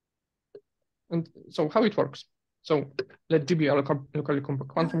 And so how it works. So let G be a locally compact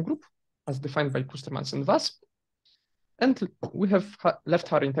quantum group as defined by Kustermans and Vass. And we have left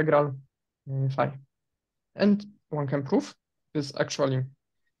Haar integral phi. And one can prove this actually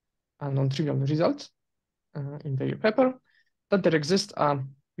a non-trivial result in their paper, that there exists a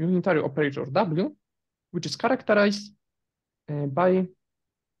unitary operator W, which is characterized by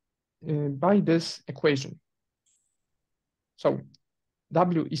this equation. So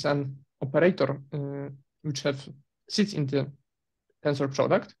W is an operator which sits in the tensor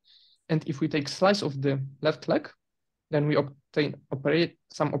product. And if we take slice of the left leg, then we obtain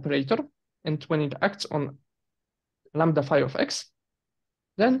some operator. And when it acts on lambda phi of x,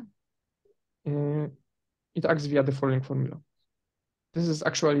 then it acts via the following formula. This is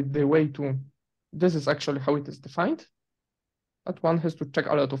actually how it is defined, but one has to check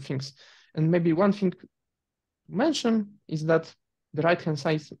a lot of things. And maybe one thing to mention is that the right-hand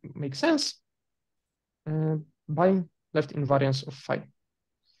side makes sense by left invariance of phi.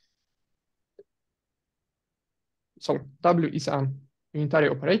 So W is a unitary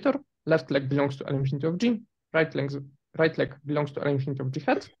operator, left leg belongs to L infinity of G, right leg belongs to L infinity of G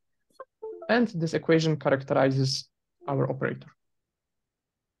hat, and this equation characterizes our operator.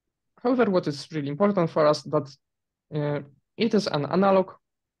 However, what is really important for us that it is an analog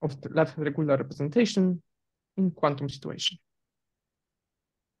of the left regular representation in quantum situation.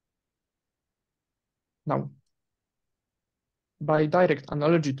 Now, by direct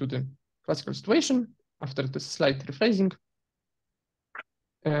analogy to the classical situation, after this slight rephrasing,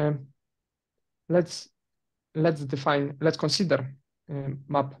 let's consider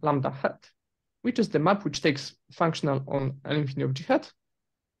map lambda hat, which is the map which takes functional on L infinity of G hat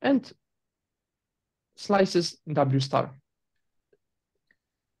and slices W star.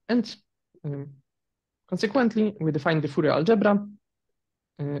 And consequently, we define the Fourier algebra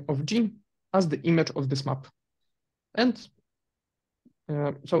of G as the image of this map. And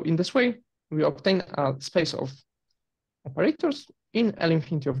so in this way, we obtain a space of operators in L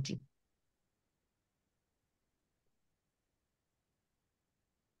infinity of G.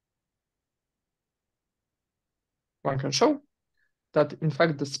 One can show that, in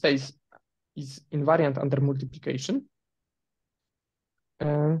fact, the space is invariant under multiplication.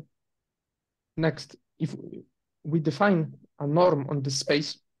 Next, if we define a norm on this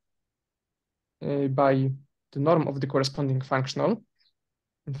space by the norm of the corresponding functional,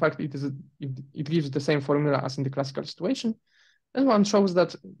 in fact, it gives the same formula as in the classical situation, and one shows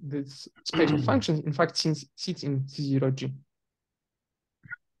that this space of functions, in fact, sits in C0G.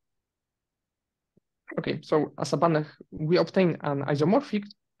 Okay, so as a Banach, we obtain an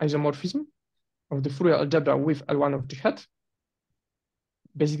isomorphism of the Fourier algebra with L1 of G hat.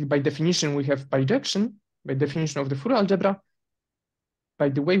 Basically, by definition, we have bijection. By definition of the Fourier algebra, by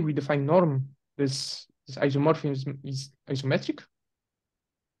the way we define norm, this isomorphism is isometric.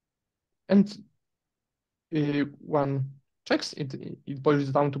 And one checks it boils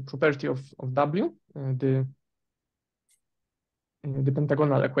down to property of W, the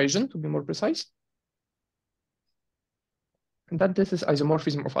pentagonal equation, to be more precise. And that this is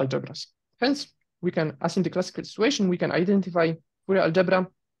isomorphism of algebras. Hence, we can, as in the classical situation, we can identify Fourier algebra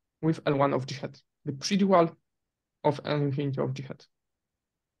with L1 of G hat, the pre-dual of L infinity of G hat.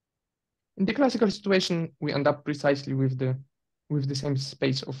 In the classical situation, we end up precisely with the same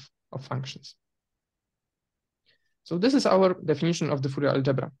space of functions. So this is our definition of the Fourier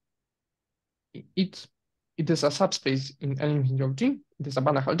algebra. It is a subspace in L infinity of G. It is a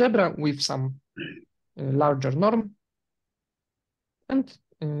Banach algebra with some larger norm. And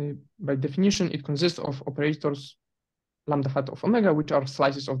by definition, it consists of operators lambda hat of omega, which are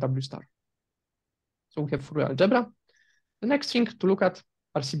slices of W star. So we have Fourier algebra. The next thing to look at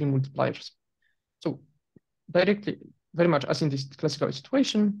are CB multipliers. So directly, very much as in this classical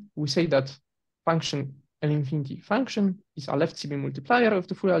situation, we say that function L infinity function is a left CB multiplier of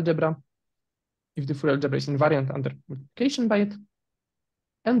the Fourier algebra if the Fourier algebra is invariant under multiplication by it,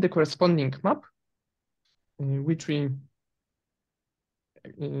 and the corresponding map, which we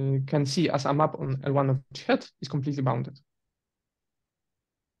can see as a map on L1 of G hat, is completely bounded.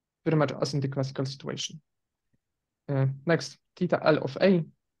 Very much as in the classical situation. Next, theta L of A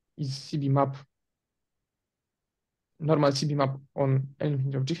is CB map, normal CB map on L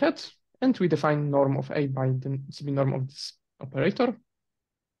infinity of G hat, and we define norm of A by the CB norm of this operator.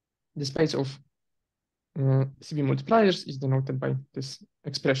 The space of CB multipliers is denoted by this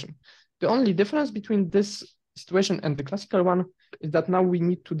expression. The only difference between this situation and the classical one is that now we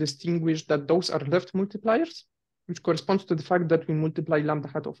need to distinguish that those are left multipliers, which corresponds to the fact that we multiply lambda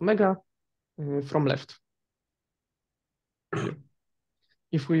hat of omega from left.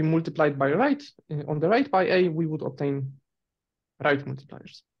 if we multiplied by right, on the right by A, we would obtain right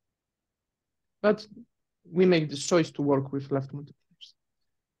multipliers. But we make this choice to work with left multipliers.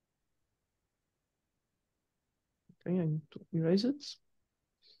 Okay, I need to erase it.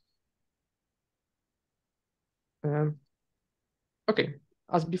 Okay,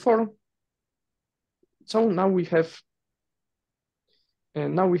 as before, so now we have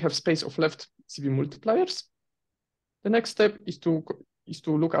space of left CV multipliers. The next step is to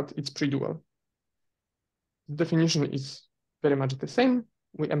look at its pre-dual. The definition is very much the same.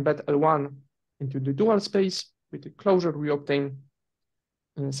 We embed L1 into the dual space. With the closure, we obtain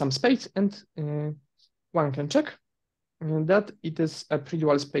some space, and one can check that it is a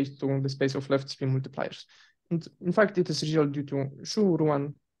pre-dual space to the space of left CV multipliers. And in fact, it is real due to Shu,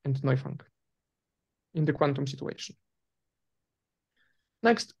 Ruan, and Neufang in the quantum situation.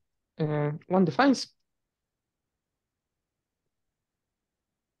 Next, one defines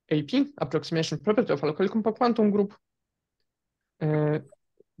AP, approximation property of a locally compact quantum group,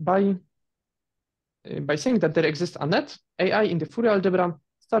 by saying that there exists a net AI in the Fourier algebra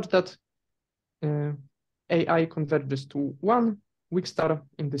such that AI converges to 1 weak star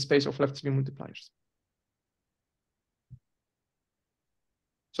in the space of left CV multipliers.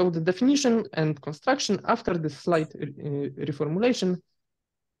 So the definition and construction after the slight reformulation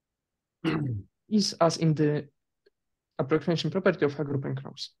is as in the approximation property of Hagroop and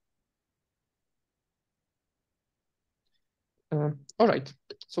Krauss. All right.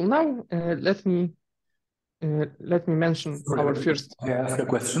 So now let me mention our first. I ask a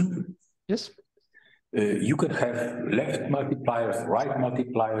question. Yes. You can have left multipliers, right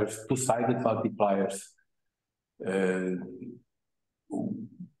multipliers, two-sided multipliers.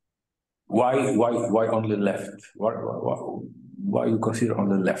 Why only left? Why you consider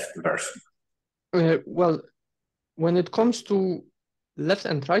only left version? Well, when it comes to left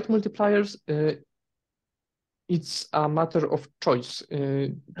and right multipliers, it's a matter of choice.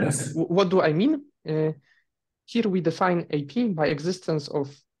 Yes. What do I mean? Here we define AP by existence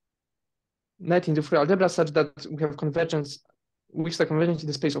of net in the Fourier algebra such that we have convergence, weak star convergence in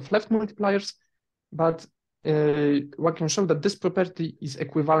the space of left multipliers, but one can show that this property is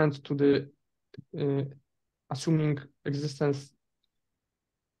equivalent to the assuming existence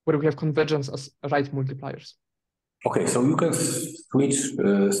where we have convergence as right multipliers. Okay, so you can switch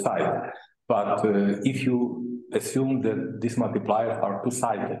side, but if you assume that these multipliers are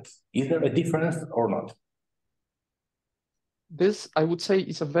two-sided, is there a difference or not? This, I would say,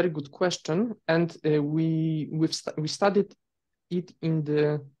 is a very good question, and we studied it in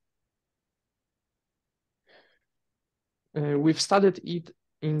the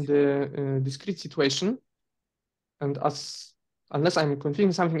discrete situation, and unless I'm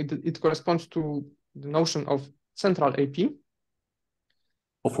confusing something, it corresponds to the notion of central AP.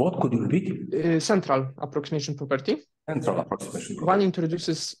 Of what? Could you repeat? Central approximation property. Central approximation property. One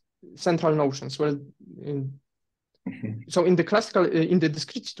introduces central notions. Well, so in the classical, in the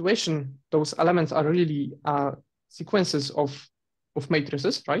discrete situation, those elements are really sequences of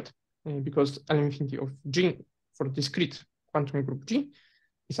matrices, right? Because L infinity of G for discrete quantum group G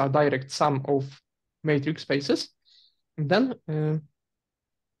is a direct sum of matrix spaces. And then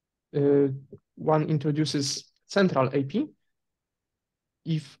one introduces central AP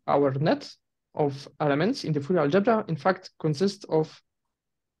if our net of elements in the Fourier algebra, in fact, consists of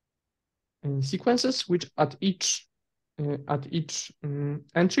sequences which at each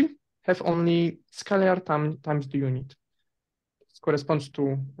entry have only scalar times the unit. This corresponds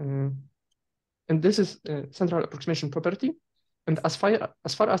to, and this is central approximation property. And as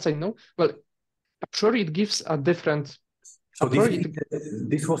far as I know, well, I'm sure it gives a different. So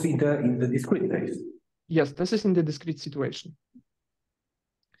this was in the discrete case. Yes, this is in the discrete situation.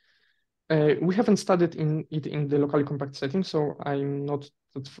 We haven't studied it in the locally compact setting, so I'm not.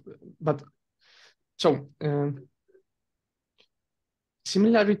 But so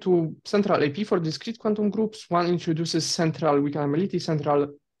similarly to central AP for discrete quantum groups, one introduces central weak amenability, central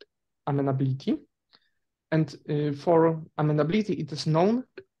amenability, and for amenability, it is known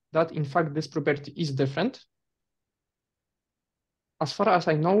that in fact this property is different. As far as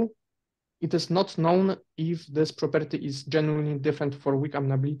I know, it is not known if this property is genuinely different for weak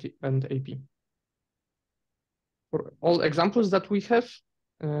amenability and AP. For all examples that we have,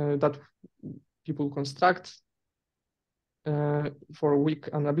 that people construct for weak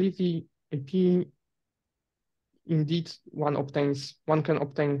amenability, AP, indeed, one can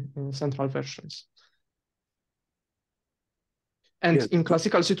obtain central versions. And yes, in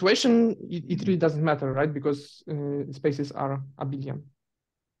classical situation, it really doesn't matter, right? Because spaces are abelian.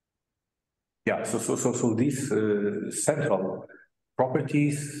 Yeah, so this central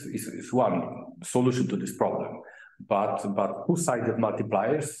properties is one solution to this problem, but two-sided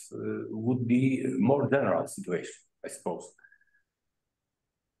multipliers would be a more general situation, I suppose.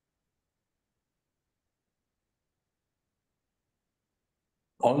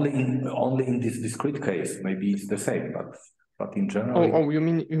 Only in this discrete case, maybe it's the same, but in general. Oh, you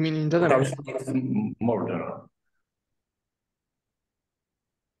mean in general? It's more general.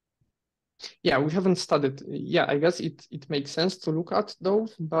 Yeah, we haven't studied. Yeah, I guess it makes sense to look at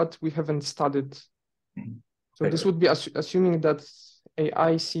those, but we haven't studied. So this would be assuming that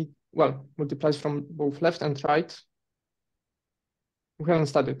AIC multiplies from both left and right. We haven't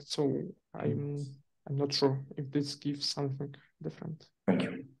studied, so I'm not sure if this gives something different. Thank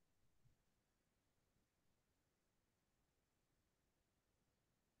you.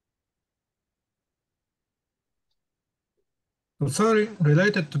 Sorry,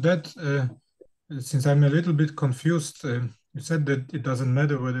 related to that, since I'm a little bit confused, you said that it doesn't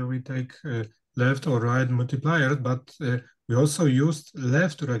matter whether we take left or right multipliers, but we also used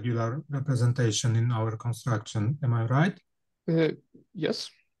left regular representation in our construction. Am I right? Yes.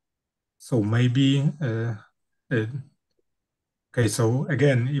 So maybe, okay, so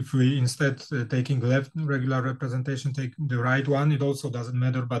again, if we instead taking left regular representation, take the right one, it also doesn't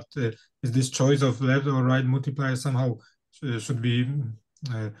matter, but is this choice of left or right multiplier somehow should be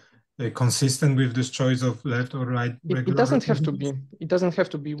consistent with this choice of left or right regular? It doesn't have to be. It doesn't have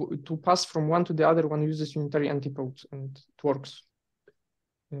to be. To pass from one to the other, one uses unitary antipode and it works.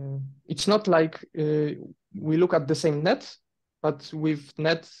 It's not like we look at the same net, but with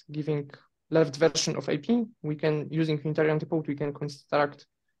net giving left version of AP, we can, using unitary antipode, we can construct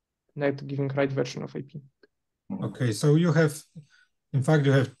net giving right version of AP. Okay, so you have, in fact,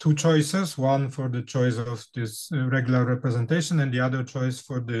 you have two choices, one for the choice of this regular representation and the other choice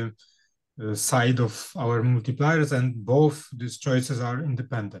for the side of our multipliers, and both these choices are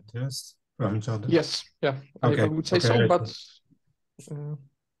independent, yes, from each other? Yes, yeah, okay. I would say so, but...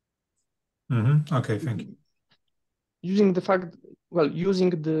 Okay, thank you. Using the fact, using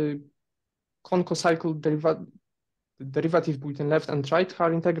the concocycle derivative between left and right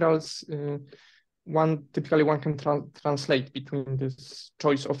Haar integrals, typically one can translate between this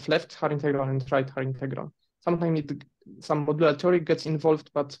choice of left Haar integral and right Haar integral. Sometimes some modular theory gets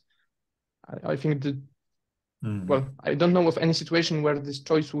involved, but I think that, I don't know of any situation where this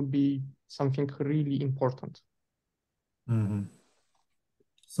choice would be something really important.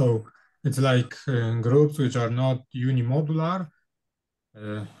 So it's like groups which are not unimodular.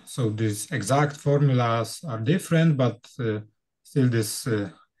 So these exact formulas are different, but still this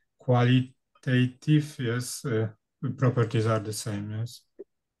qualitative, yes, properties are the same, yes.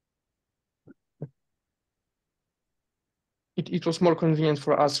 It was more convenient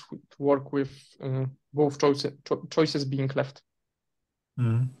for us to work with both choices being left.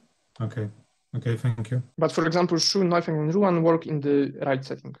 Okay, thank you. But for example, Shu, Neufeng, and Ruan work in the right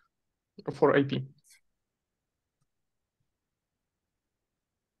setting for AP.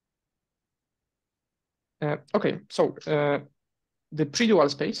 Okay, so the pre-dual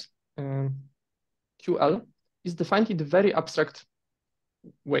space, QL, is defined in a very abstract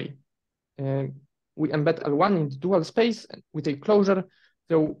way. We embed L1 in the dual space, and we take closure,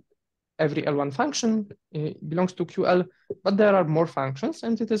 so every L1 function belongs to QL, but there are more functions,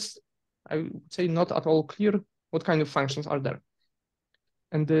 and it is, I would say, not at all clear what kind of functions are there.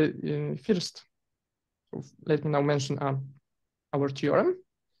 And the first, so let me now mention our theorem,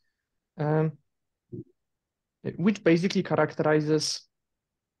 which basically characterizes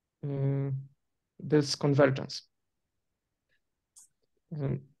this convergence.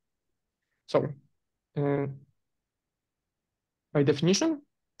 By definition,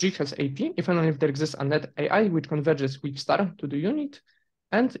 G has AP if and only if there exists a net AI which converges with star to the unit,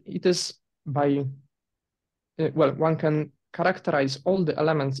 and it is by one can characterize all the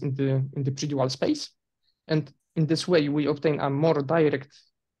elements in the pre-dual space, and in this way we obtain a more direct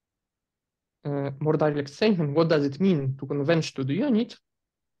statement. What does it mean to converge to the unit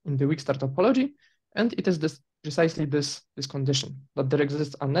in the weak star topology? And it is precisely this condition, that there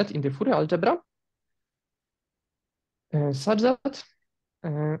exists a net in the Fourier algebra such that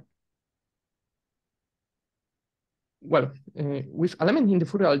with element in the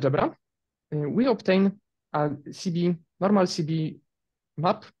Fourier algebra, we obtain a normal CB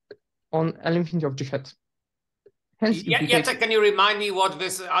map on L infinity of G hat. Hence, Jacek, can you remind me what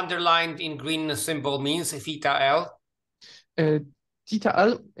this underlined in green symbol means, theta L? Theta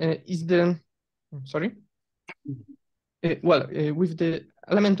L is the, sorry? With the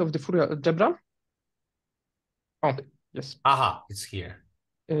element of the Fourier algebra. Oh, yes. Aha, it's here.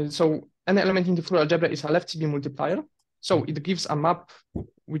 So any element in the Fourier algebra is a left CB multiplier. So it gives a map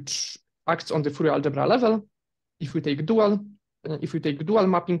which acts on the Fourier algebra level. If we take dual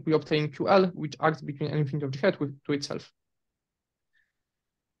mapping, we obtain QL, which acts between n infinity of the head to itself.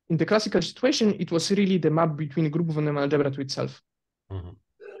 In the classical situation, it was really the map between a group of von algebra to itself. Mm-hmm.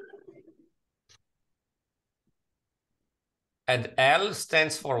 And L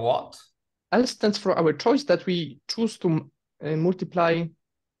stands for what? L stands for our choice that we choose to multiply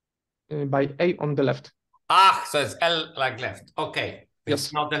by A on the left. Ah, so it's L like left. Okay. It's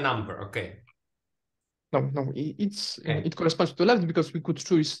Yes. not the number. Okay. No, it corresponds to left because we could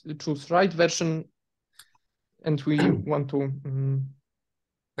choose right version, and we want to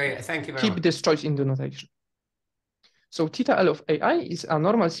Okay, thank you very keep much. this choice in the notation. So theta L of AI is a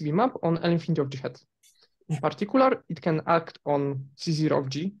normal CB map on L infinity of G hat. In particular, it can act on C0 of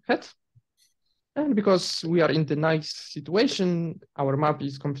G hat. And because we are in the nice situation, our map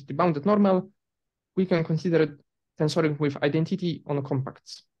is completely bounded normal, we can consider tensoring with identity on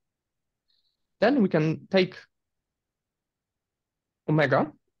compacts. Then we can take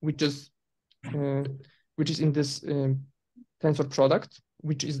omega, which is in this tensor product,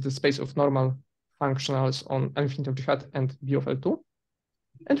 which is the space of normal functionals on L infinity of G hat and B of L2,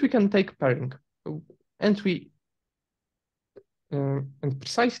 and we can take pairing, and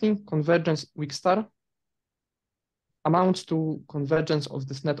precisely convergence weak star amounts to convergence of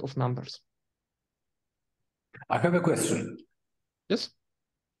this net of numbers. I have a question. Yes.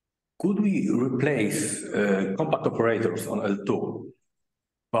 Could we replace compact operators on L2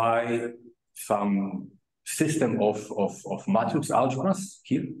 by some system of matrix algebras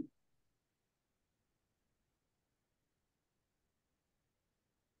here?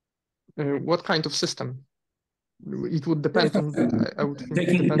 What kind of system? It would depend on, I would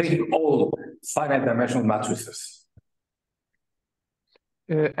think taking all finite dimensional matrices.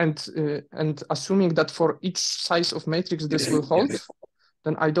 And assuming that for each size of matrix this will hold,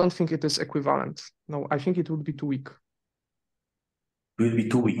 then I don't think it is equivalent. No, I think it would be too weak. It will be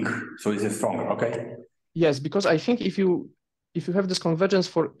too weak, so it is stronger, okay? Yes, because I think if you have this convergence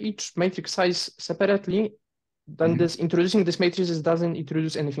for each matrix size separately, then this introducing this matrices doesn't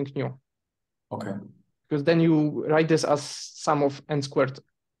introduce anything new. Okay. Because then you write this as sum of n squared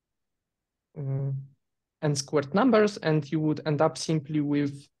numbers, and you would end up simply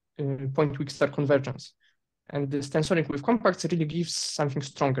with point weak star convergence. And this tensoring with compacts really gives something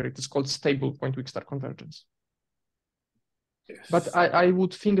stronger. It is called stable point weak star convergence. Yes. But I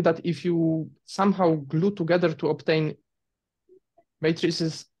would think that if you somehow glue together to obtain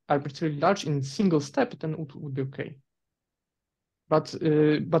matrices arbitrarily large in single step, then it would be okay. But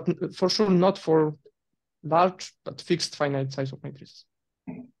for sure not for large but fixed finite size of matrices.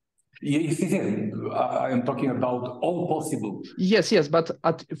 Yes, I am talking about all possible. Yes, but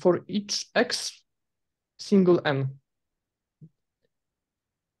for each x single n.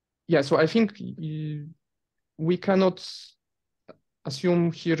 Yeah, so I think we cannot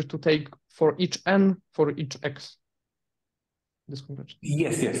assume here to take for each n for each x this convergence.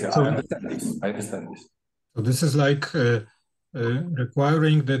 Yes, I understand this. So this is like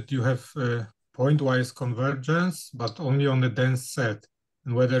requiring that you have pointwise convergence, but only on a dense set.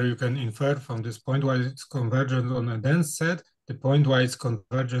 And whether you can infer from this pointwise convergence on a dense set, the pointwise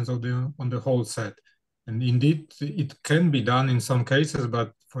convergence of on the whole set. And indeed, it can be done in some cases,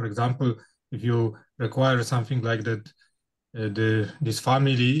 but for example, if you require something like that, this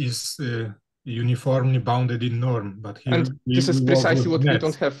family is uniformly bounded in norm, but here this is precisely what we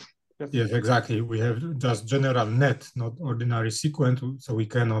don't have. Yes, exactly. We have just general net, not ordinary sequence, so we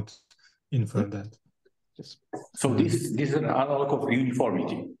cannot infer that. Yes. So this is an analog of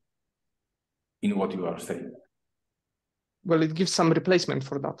uniformity in what you are saying. Well, it gives some replacement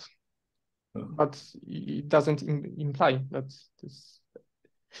for that, but it doesn't imply that this.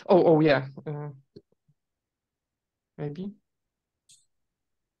 Oh yeah, maybe.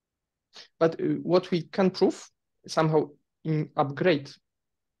 But what we can prove somehow upgrade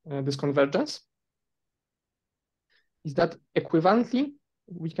this convergence is that equivalently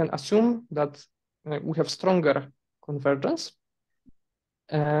we can assume that we have stronger convergence.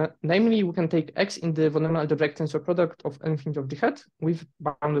 Namely, we can take x in the von Neumann algebraic tensor product of n infinity of the head with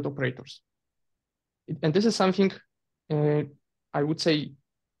bounded operators. And this is something I would say,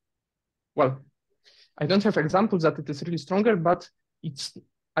 well, I don't have examples that it is really stronger, but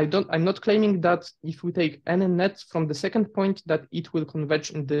I'm not claiming that if we take n net from the second point that it will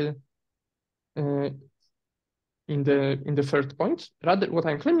converge in the third point. Rather, what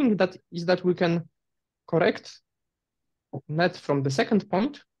I'm claiming is that we can correct net from the second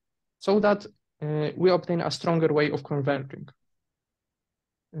point so that we obtain a stronger way of converging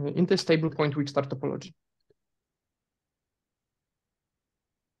in the stable point weak star topology.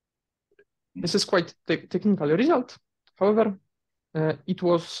 This is quite technical result. However,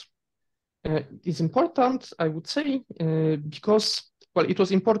 it's important, I would say, because, well, it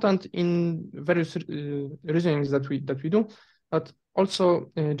was important in various reasonings that we do, but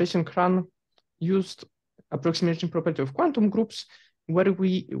also Jason Cran used approximation property of quantum groups where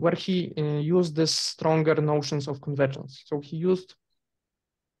he used the stronger notions of convergence. So he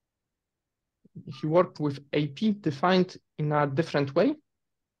worked with AP defined in a different way,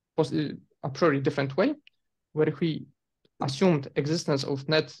 a priori different way, where he assumed existence of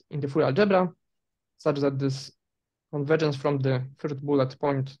net in the Fourier algebra such that this convergence from the third bullet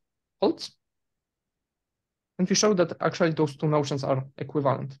point holds. And we showed that actually those two notions are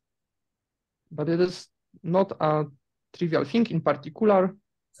equivalent. But it is not a trivial thing. In particular,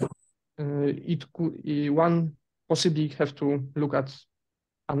 one possibly have to look at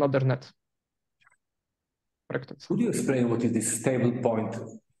another net. Could you explain what is this stable point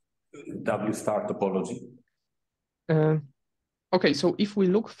W star topology? Okay, so if we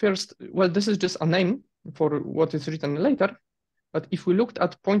look first, well, this is just a name for what is written later, but if we looked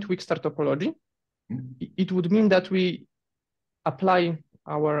at point weak star topology, it would mean that we apply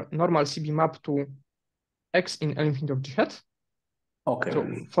our normal CB map to X in L infinity of G hat. Okay. So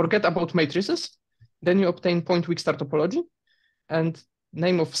forget about matrices, then you obtain point weak star topology, and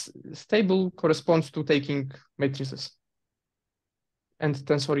name of stable corresponds to taking matrices and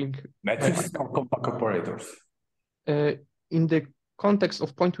tensoring. Matrices or compact operators? In the context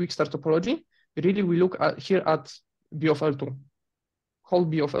of point weak star topology, really we look here at B of L2, whole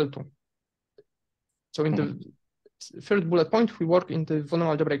B of L2. So in the third bullet point, we work in the von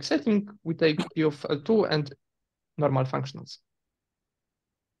Neumann algebraic setting, we take B of L2 and normal functionals.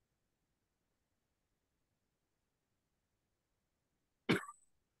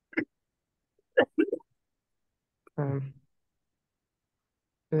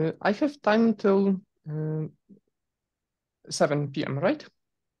 I have time till 7 p.m., right?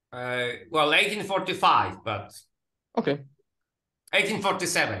 Well, 1845, but... Okay.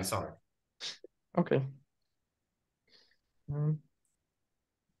 1847, sorry. Okay. All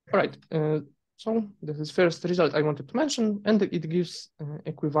right. So this is first result I wanted to mention, and it gives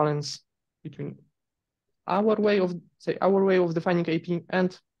equivalence between our way of defining AP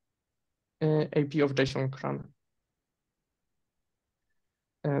and AP of Jason Cran.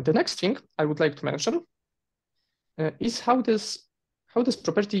 The next thing I would like to mention is how this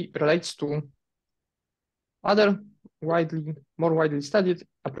property relates to other more widely studied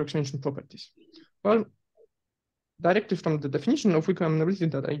approximation properties. Well, directly from the definition of weak amenability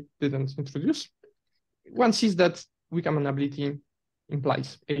that I didn't introduce, one sees that weak amenability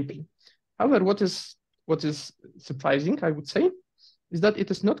implies AP. However, what is surprising, I would say, is that it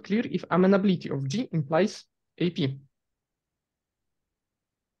is not clear if amenability of G implies AP.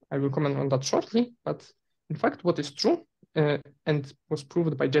 I will comment on that shortly, but in fact, what is true and was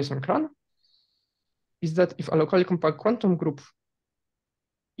proved by Jason Cran is that if a locally compact quantum group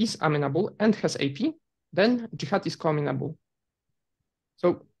is amenable and has AP, then G hat is co-amenable.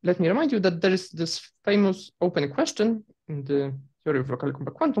 So let me remind you that there is this famous open question in the theory of locally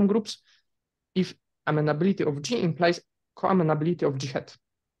compact quantum groups, if amenability of G implies co-amenability of G hat.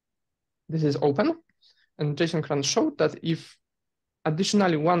 This is open, and Jason Cran showed that if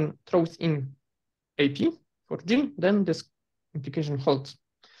additionally one throws in AP for G, then this implication holds.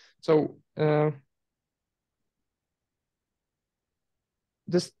 So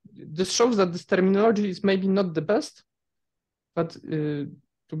this shows that this terminology is maybe not the best, but to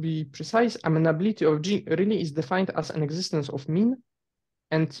be precise, amenability of G really is defined as an existence of mean,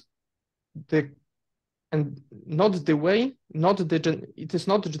 and not the way, it is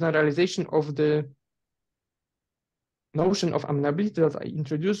not the generalization of the notion of amenability that I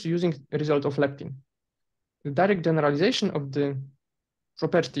introduced using the result of Leptin. The direct generalization of the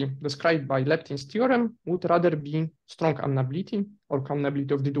property described by Leptin's theorem would rather be strong amenability or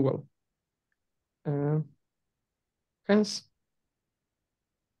amenability of the dual. Hence,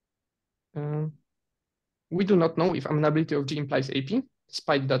 we do not know if amenability of G implies AP,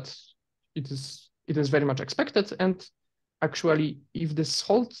 despite that it is very much expected. And actually, if this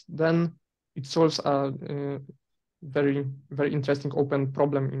holds, then it solves a very, very interesting open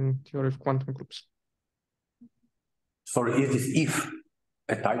problem in theory of quantum groups. Sorry, is this if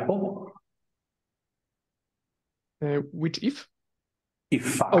a typo? Which if?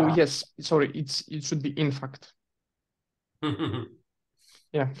 If. Oh, yes. Sorry, it should be in fact.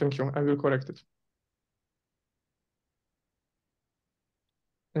 Yeah, thank you. I will correct it.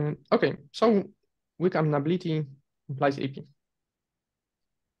 Okay, so weak amenability implies AP.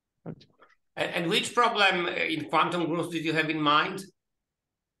 And which problem in quantum groups did you have in mind?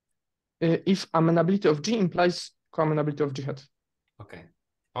 if amenability of G implies coamenability of G hat. Okay.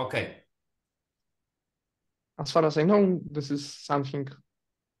 Okay. As far as I know, this is something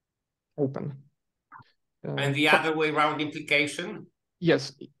open. And the other way around implication?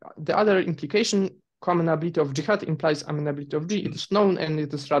 Yes, the other implication, coamenability of G hat implies amenability of G. It is known and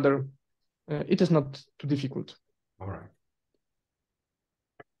it is rather, it is not too difficult. All right.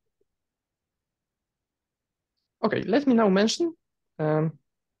 Okay, let me now mention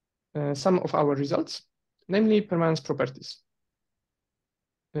some of our results, namely permanence properties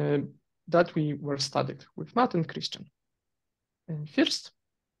that we were studied with Matt and Christian. First,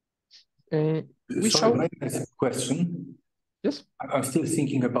 we show... Sorry, I have a question. Yes? I'm still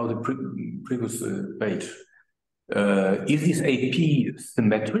thinking about the previous page. Is this AP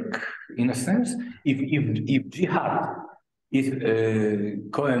symmetric in a sense? If G hat is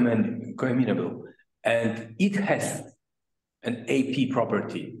coamenable and it has an AP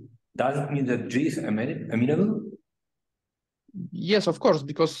property, does it mean that G is amenable? Yes, of course,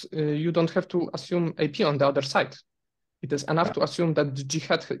 because you don't have to assume AP on the other side. It is enough to assume that the G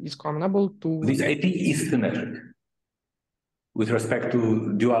hat is coamenable to... This AP is symmetric with respect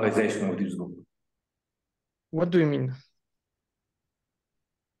to dualization of this group. What do you mean?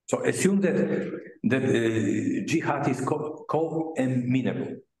 So assume that G hat is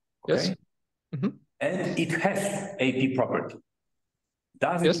coamenable, okay? Yes. Mm-hmm. And it has AP property.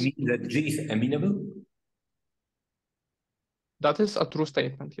 Does it mean that G is amenable? That is a true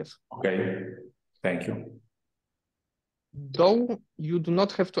statement, yes. Okay, thank you. Though you do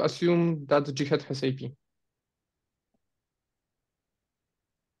not have to assume that G hat has AP.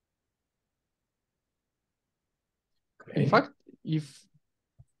 Okay. In fact, if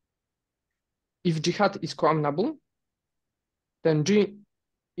G hat is coamenable, then G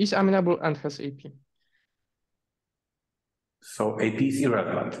is amenable and has AP. So AP is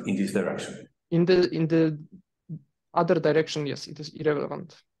irrelevant in this direction. In the other direction, yes, it is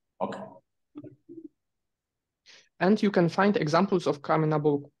irrelevant. Okay. And you can find examples of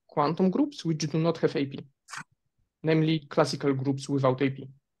coamenable quantum groups which do not have AP, namely classical groups without AP.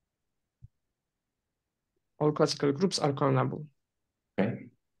 All classical groups are coamenable. Okay.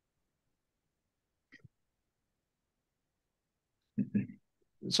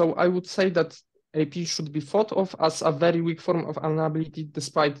 So I would say that AP should be thought of as a very weak form of amenability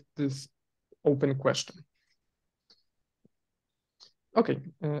despite this open question. Okay,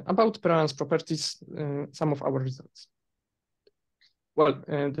 about permanence properties, some of our results. Well,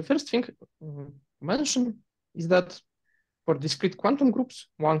 the first thing to mention is that for discrete quantum groups,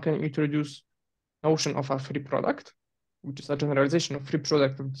 one can introduce notion of a free product, which is a generalization of free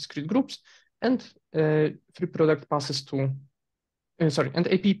product of discrete groups, and free product passes to, and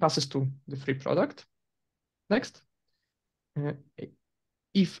AP passes to the free product. Next,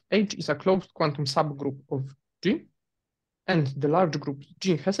 if H is a closed quantum subgroup of G, and the large group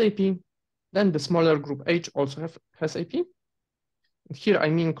G has AP, then the smaller group H also has AP. And here I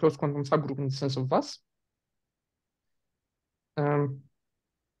mean closed quantum subgroup in the sense of VAS.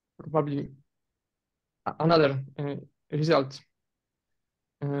 Probably another result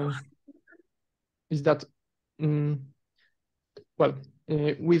is that,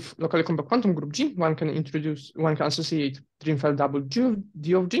 with locally compact quantum group G, one can associate Drinfeld double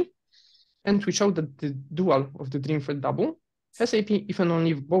D of G, and we show that the dual of the Drinfeld double has AP if and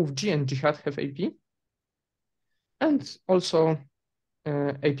only if both G and G hat have AP, and also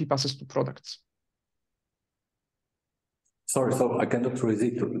AP passes to products. Sorry, so I cannot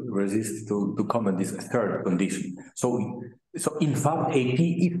resist to comment this third condition. So in fact, AP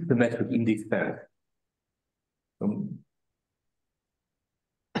is symmetric in this sense.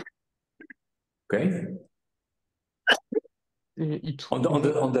 Okay. On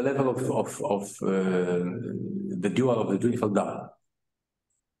the level of the dual of the Drinfeld double.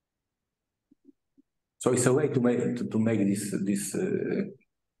 So it's a way to make this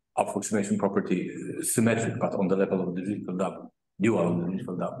approximation property symmetric, but on the level of the Drinfeld double, dual of the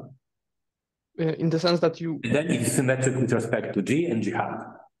Drinfeld double. In the sense that you... And then it's symmetric with respect to G and G hat.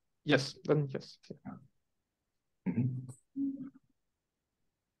 Yes, then yes. Mm-hmm.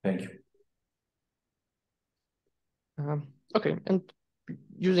 Thank you. Okay, and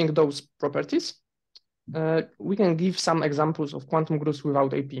using those properties, we can give some examples of quantum groups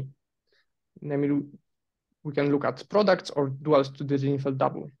without AP. Namely, we can look at products or duals to the Drinfeld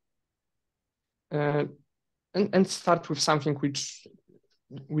double. And start with something which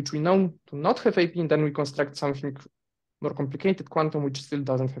we know to not have AP, and then we construct something more complicated quantum which still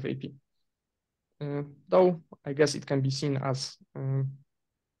doesn't have AP. Though I guess it can be seen as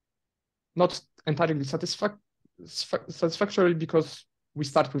not entirely satisfactory because we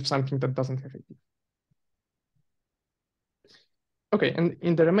start with something that doesn't have AT. Okay, and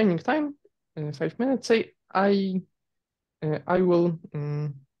in the remaining time, 5 minutes, say I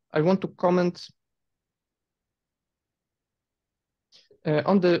want to comment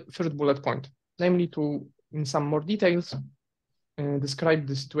on the third bullet point, namely to, in some more details, describe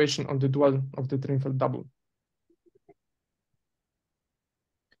the situation on the dual of the Drinfeld double.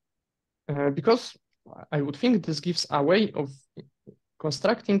 Because I would think this gives a way of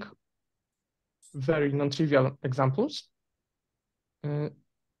constructing very non-trivial examples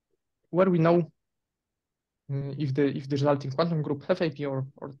where we know if the resulting quantum group have AP or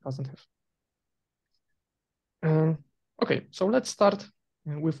doesn't have. Okay, so let's start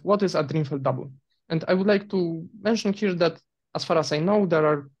with what is a Drinfeld double. And I would like to mention here that, as far as I know, there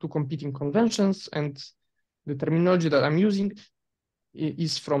are two competing conventions, and the terminology that I'm using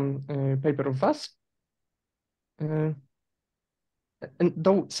is from a paper of Vass. And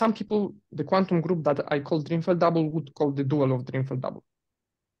though some people, the quantum group that I call Drinfeld double would call the dual of Drinfeld double.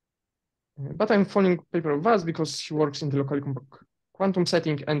 But I'm following paper of Vass because he works in the locally compact quantum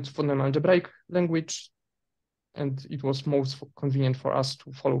setting and fundamental algebraic language, and it was most convenient for us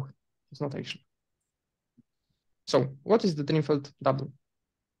to follow his notation. So what is the Drinfeld double?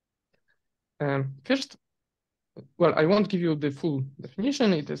 First, well, I won't give you the full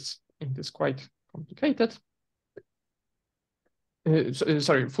definition. It is quite complicated.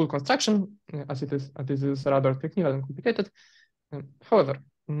 Sorry, full construction, as it is rather technical and complicated. However,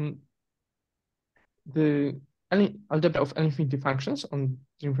 the algebra of L-infinity functions on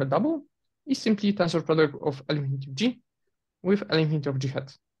Drinfeld double is simply tensor product of L-infinity of G with L-infinity of G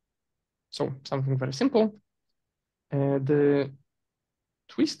hat. So something very simple. The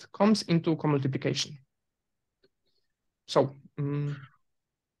twist comes into commultiplication. So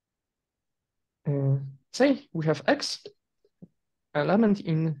say we have X element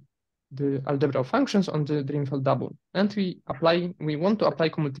in the algebra of functions on the Drinfeld double, and we want to apply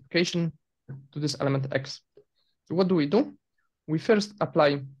commultiplication to this element X. So what do? We first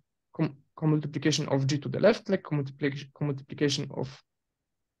apply commultiplication of G to the left leg, commultiplication of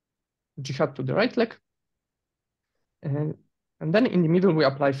G hat to the right leg, and then in the middle we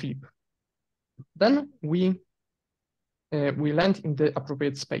apply flip. Then we land in the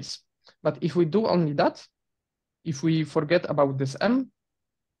appropriate space. But if we do only that, if we forget about this M,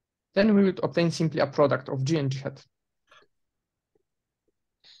 then we would obtain simply a product of G and G hat.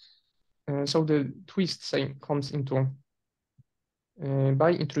 So the twist comes into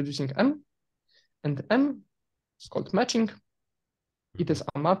by introducing M, and M is called matching. It is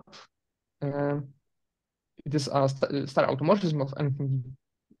a map. It is a star automorphism of anything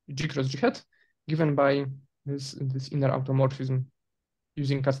G cross G hat given by this inner automorphism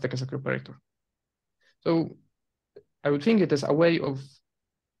using KRAJCZOK operator. So I would think it is a way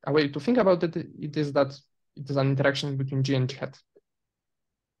to think about it. It is that it is an interaction between G and G hat.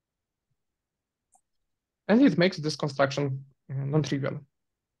 And it makes this construction non-trivial.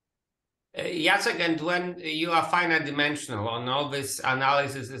 Jacek, and when you are finite dimensional and all this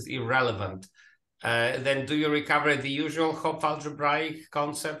analysis is irrelevant, then do you recover the usual Hopf algebraic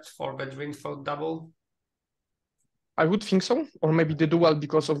concept for the Drinfeld double? I would think so, or maybe the dual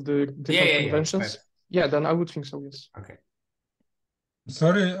because of the different conventions. Yeah, then I would think so, yes. Okay.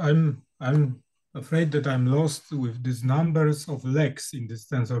 Sorry, I'm afraid that I'm lost with these numbers of legs in this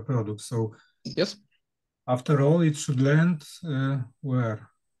tensor product. So yes, after all, it should land where?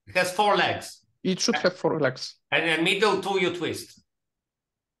 It has 4 legs. It should have 4 legs. And in the middle 2 you twist.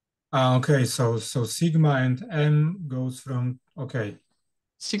 Okay, so sigma and M goes from, okay.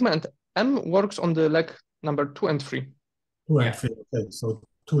 Sigma and M works on the leg number 2 and 3. 2 and 3, okay, so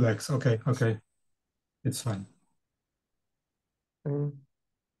 2 legs, okay, it's fine.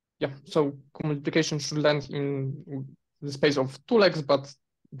 Yeah, so commultiplication should land in the space of 2 legs, but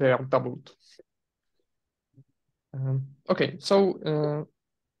they are doubled. Okay, so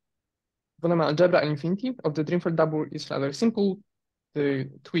von algebra infinity of the Drinfeld double is rather simple. The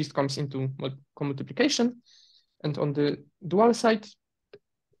twist comes into commultiplication, and on the dual side,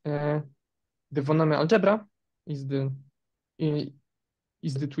 the von Neumann algebra is the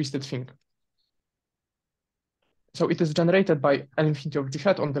twisted thing. So it is generated by L infinity of G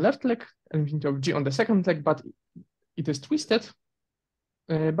hat on the left leg, L infinity of G on the second leg, but it is twisted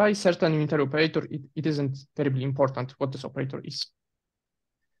by certain unitary operator. It isn't terribly important what this operator is.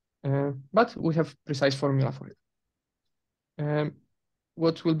 But we have precise formula for it.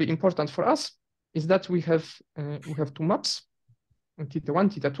 What will be important for us is that we have 2 maps, θ1,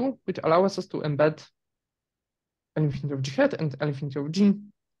 θ2, which allows us to embed L infinity of G hat and L infinity of G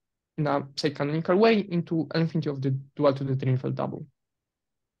in a, say, canonical way into L infinity of the dual to the Drinfeld double.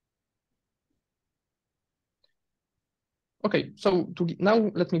 Okay, so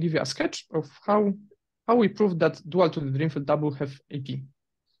now let me give you a sketch of how we prove that dual to the Drinfeld double have AP.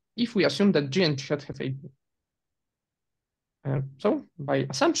 If we assume that G and G hat have AP. So by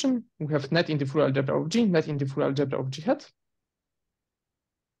assumption, we have net in the Fourier algebra of G, net in the Fourier algebra of G hat,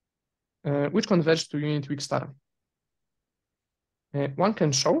 which converge to unit weak star. One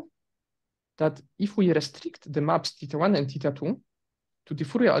can show that if we restrict the maps θ1 and θ2 to the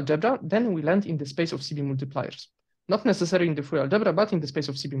Fourier algebra, then we land in the space of CB multipliers. Not necessarily in the Fourier algebra, but in the space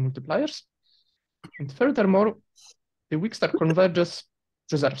of CB multipliers. And furthermore, the weak star converges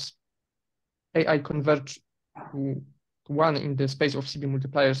reserves. AI converge to 1 in the space of CB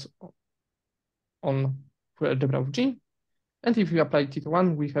multipliers on Fourier algebra of G. And if we apply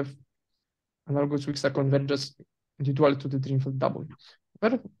θ1, we have analogous weak star converges in the dual to the Drinfeld double.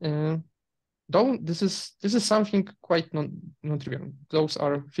 But though this is something quite non-trivial. Those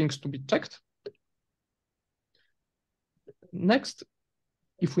are things to be checked. Next,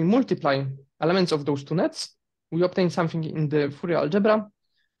 if we multiply elements of those two nets, we obtain something in the Fourier algebra.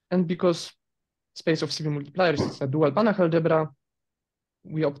 And because space of CB multipliers is a dual Banach algebra,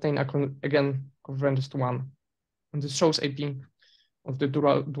 we obtain again convergence to 1. And this shows AP of the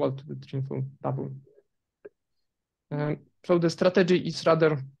dual to the Drinfeld double. So the strategy is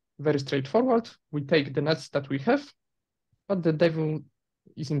rather very straightforward. We take the nets that we have, but the devil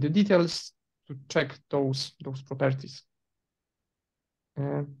is in the details to check those properties.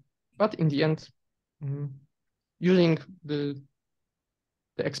 But in the end, using the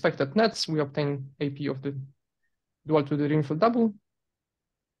expected nets, we obtain AP of the dual to the Drinfeld double.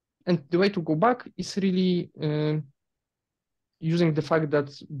 And the way to go back is really using the fact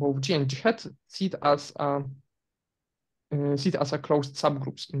that both G and G hat sit as a closed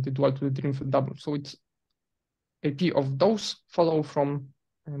subgroups in the dual to the Drinfeld double. So it's AP of those follow from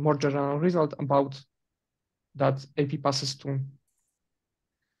a more general result about that AP passes to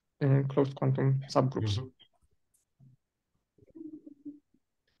closed quantum subgroups.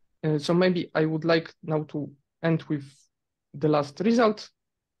 So maybe I would like now to end with the last result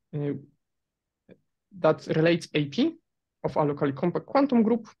that relates AP of a locally compact quantum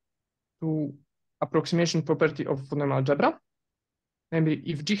group to approximation property of von algebra. Maybe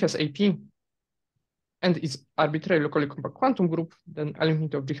if G has AP and is arbitrary locally compact quantum group, then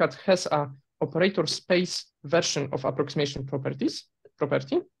element of G hat has a operator space version of approximation property,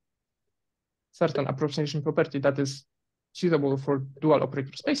 certain approximation property that is suitable for dual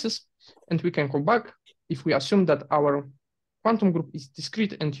operator spaces. And we can go back if we assume that our quantum group is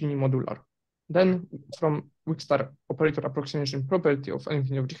discrete and unimodular. Then from weak star operator approximation property of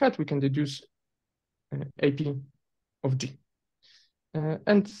element of G hat, we can deduce AP of G.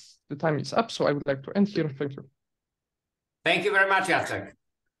 And the time is up, so I would like to end here. Thank you. Thank you very much, Jacek.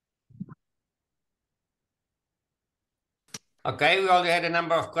 Okay, we already had a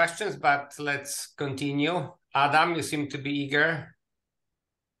number of questions, but let's continue. Adam, you seem to be eager.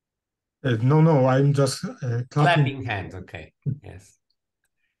 No, I'm just clapping hand. Okay, yes.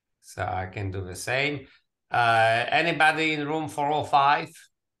 So I can do the same. Anybody in room 405?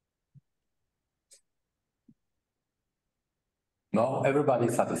 No,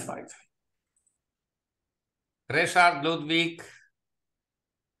 everybody's satisfied. Richard, Ludwig?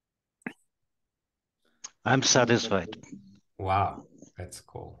 I'm satisfied. Wow, that's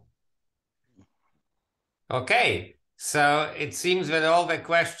cool. Okay, so it seems that all the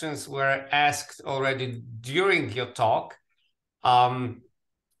questions were asked already during your talk.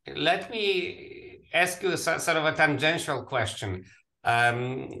 Let me ask you sort of a tangential question,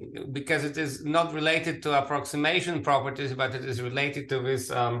 because it is not related to approximation properties, but it is related to this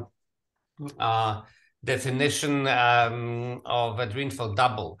definition of a Drinfeld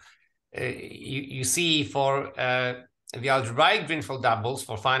double. You see, for the algebraic Drinfeld doubles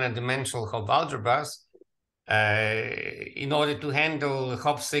for finite dimensional Hopf algebras, in order to handle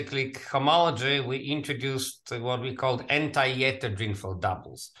Hopf cyclic homology, we introduced what we called anti-Jeter Drinfeld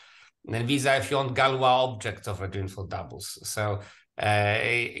doubles. And these are, if you want, Galois objects of a Drinfeld doubles. So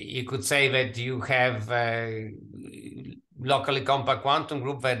you could say that you have a locally compact quantum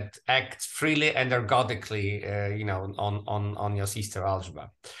group that acts freely and ergodically, on your sister algebra.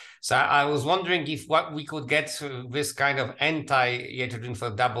 So I was wondering if what we could get this kind of anti-Jeter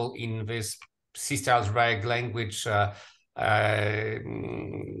Drinfeld double in this sister algebraic language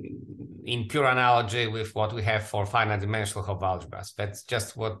in pure analogy with what we have for finite dimensional Hopf algebras. That's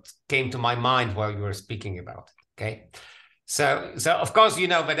just what came to my mind while you were speaking about it. Okay. So of course, you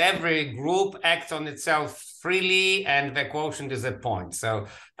know that every group acts on itself freely and the quotient is a point. So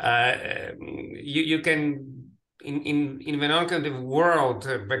you can, in the non-commutative world,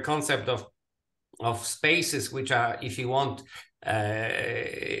 the concept of of spaces which are, if you want,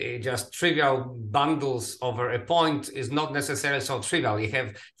 just trivial bundles over a point is not necessarily so trivial. You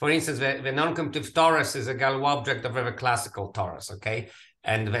have, for instance, the non-commutative torus is a Galois object over the classical torus, okay?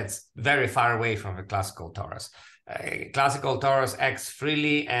 And that's very far away from the classical torus. Classical torus acts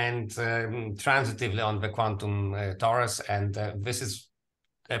freely and transitively on the quantum torus, and this is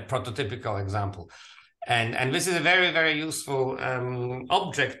a prototypical example. And this is a very, very useful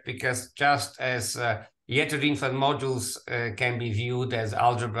object, because just as Jeter-Greenfeld modules can be viewed as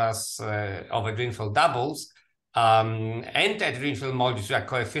algebras over Greenfeld doubles, anti-Greenfeld modules, which are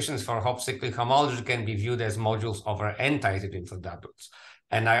coefficients for Hopf-cyclic homology, can be viewed as modules over anti-Greenfeld doubles.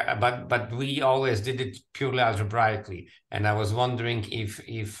 And but we always did it purely algebraically. And I was wondering if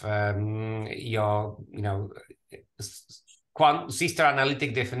your C-star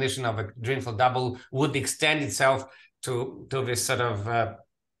analytic definition of a Greenfeld double would extend itself to this sort of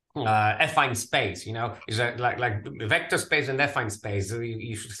affine space, is that like vector space and affine space. So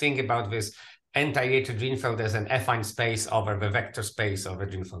you should think about this anti-Jeter-Greenfeld as an affine space over the vector space of a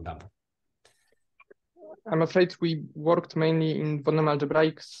Greenfeld double. I'm afraid we worked mainly in von Neumann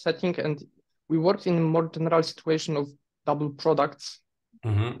algebraic setting, and we worked in a more general situation of double products.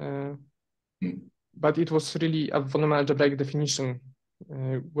 But it was really a von Neumann algebraic definition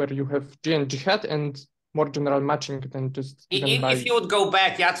where you have G and G hat and more general matching than just if you would go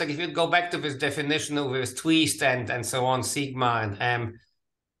back, Jacek, if you'd go back to this definition of this twist and so on, sigma and m.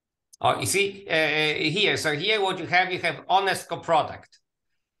 You see here, so here what you have honest coproduct.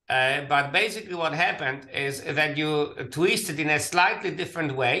 But basically what happened is that you twisted in a slightly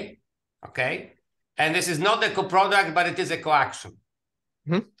different way, okay? And this is not a coproduct, but it is a coaction.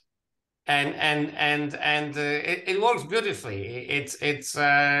 And it works beautifully. It's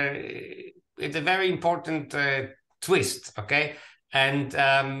a very important twist, okay? And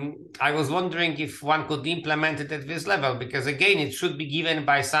I was wondering if one could implement it at this level, because again, it should be given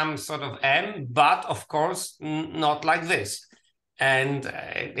by some sort of m, but of course not like this. And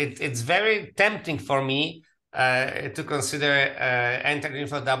it's very tempting for me to consider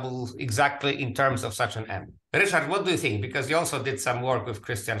anti-Greenfeld double exactly in terms of such an M. Richard, what do you think? Because you also did some work with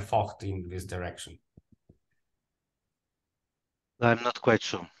Christian Vogt in this direction. I'm not quite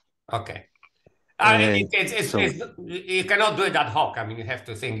sure. Okay. You cannot do it ad hoc. I mean, you have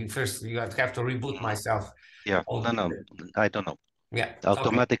to think first. You have to reboot myself. Yeah. No, I don't know. Yeah.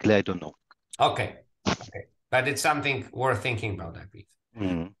 Automatically, okay. I don't know. Okay. But it's something worth thinking about, I believe.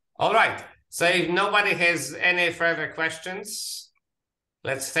 All right. So if nobody has any further questions,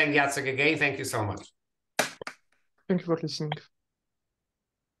 let's thank Jacek again. Thank you so much. Thank you for listening.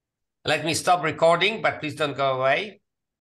 Let me stop recording, but please don't go away.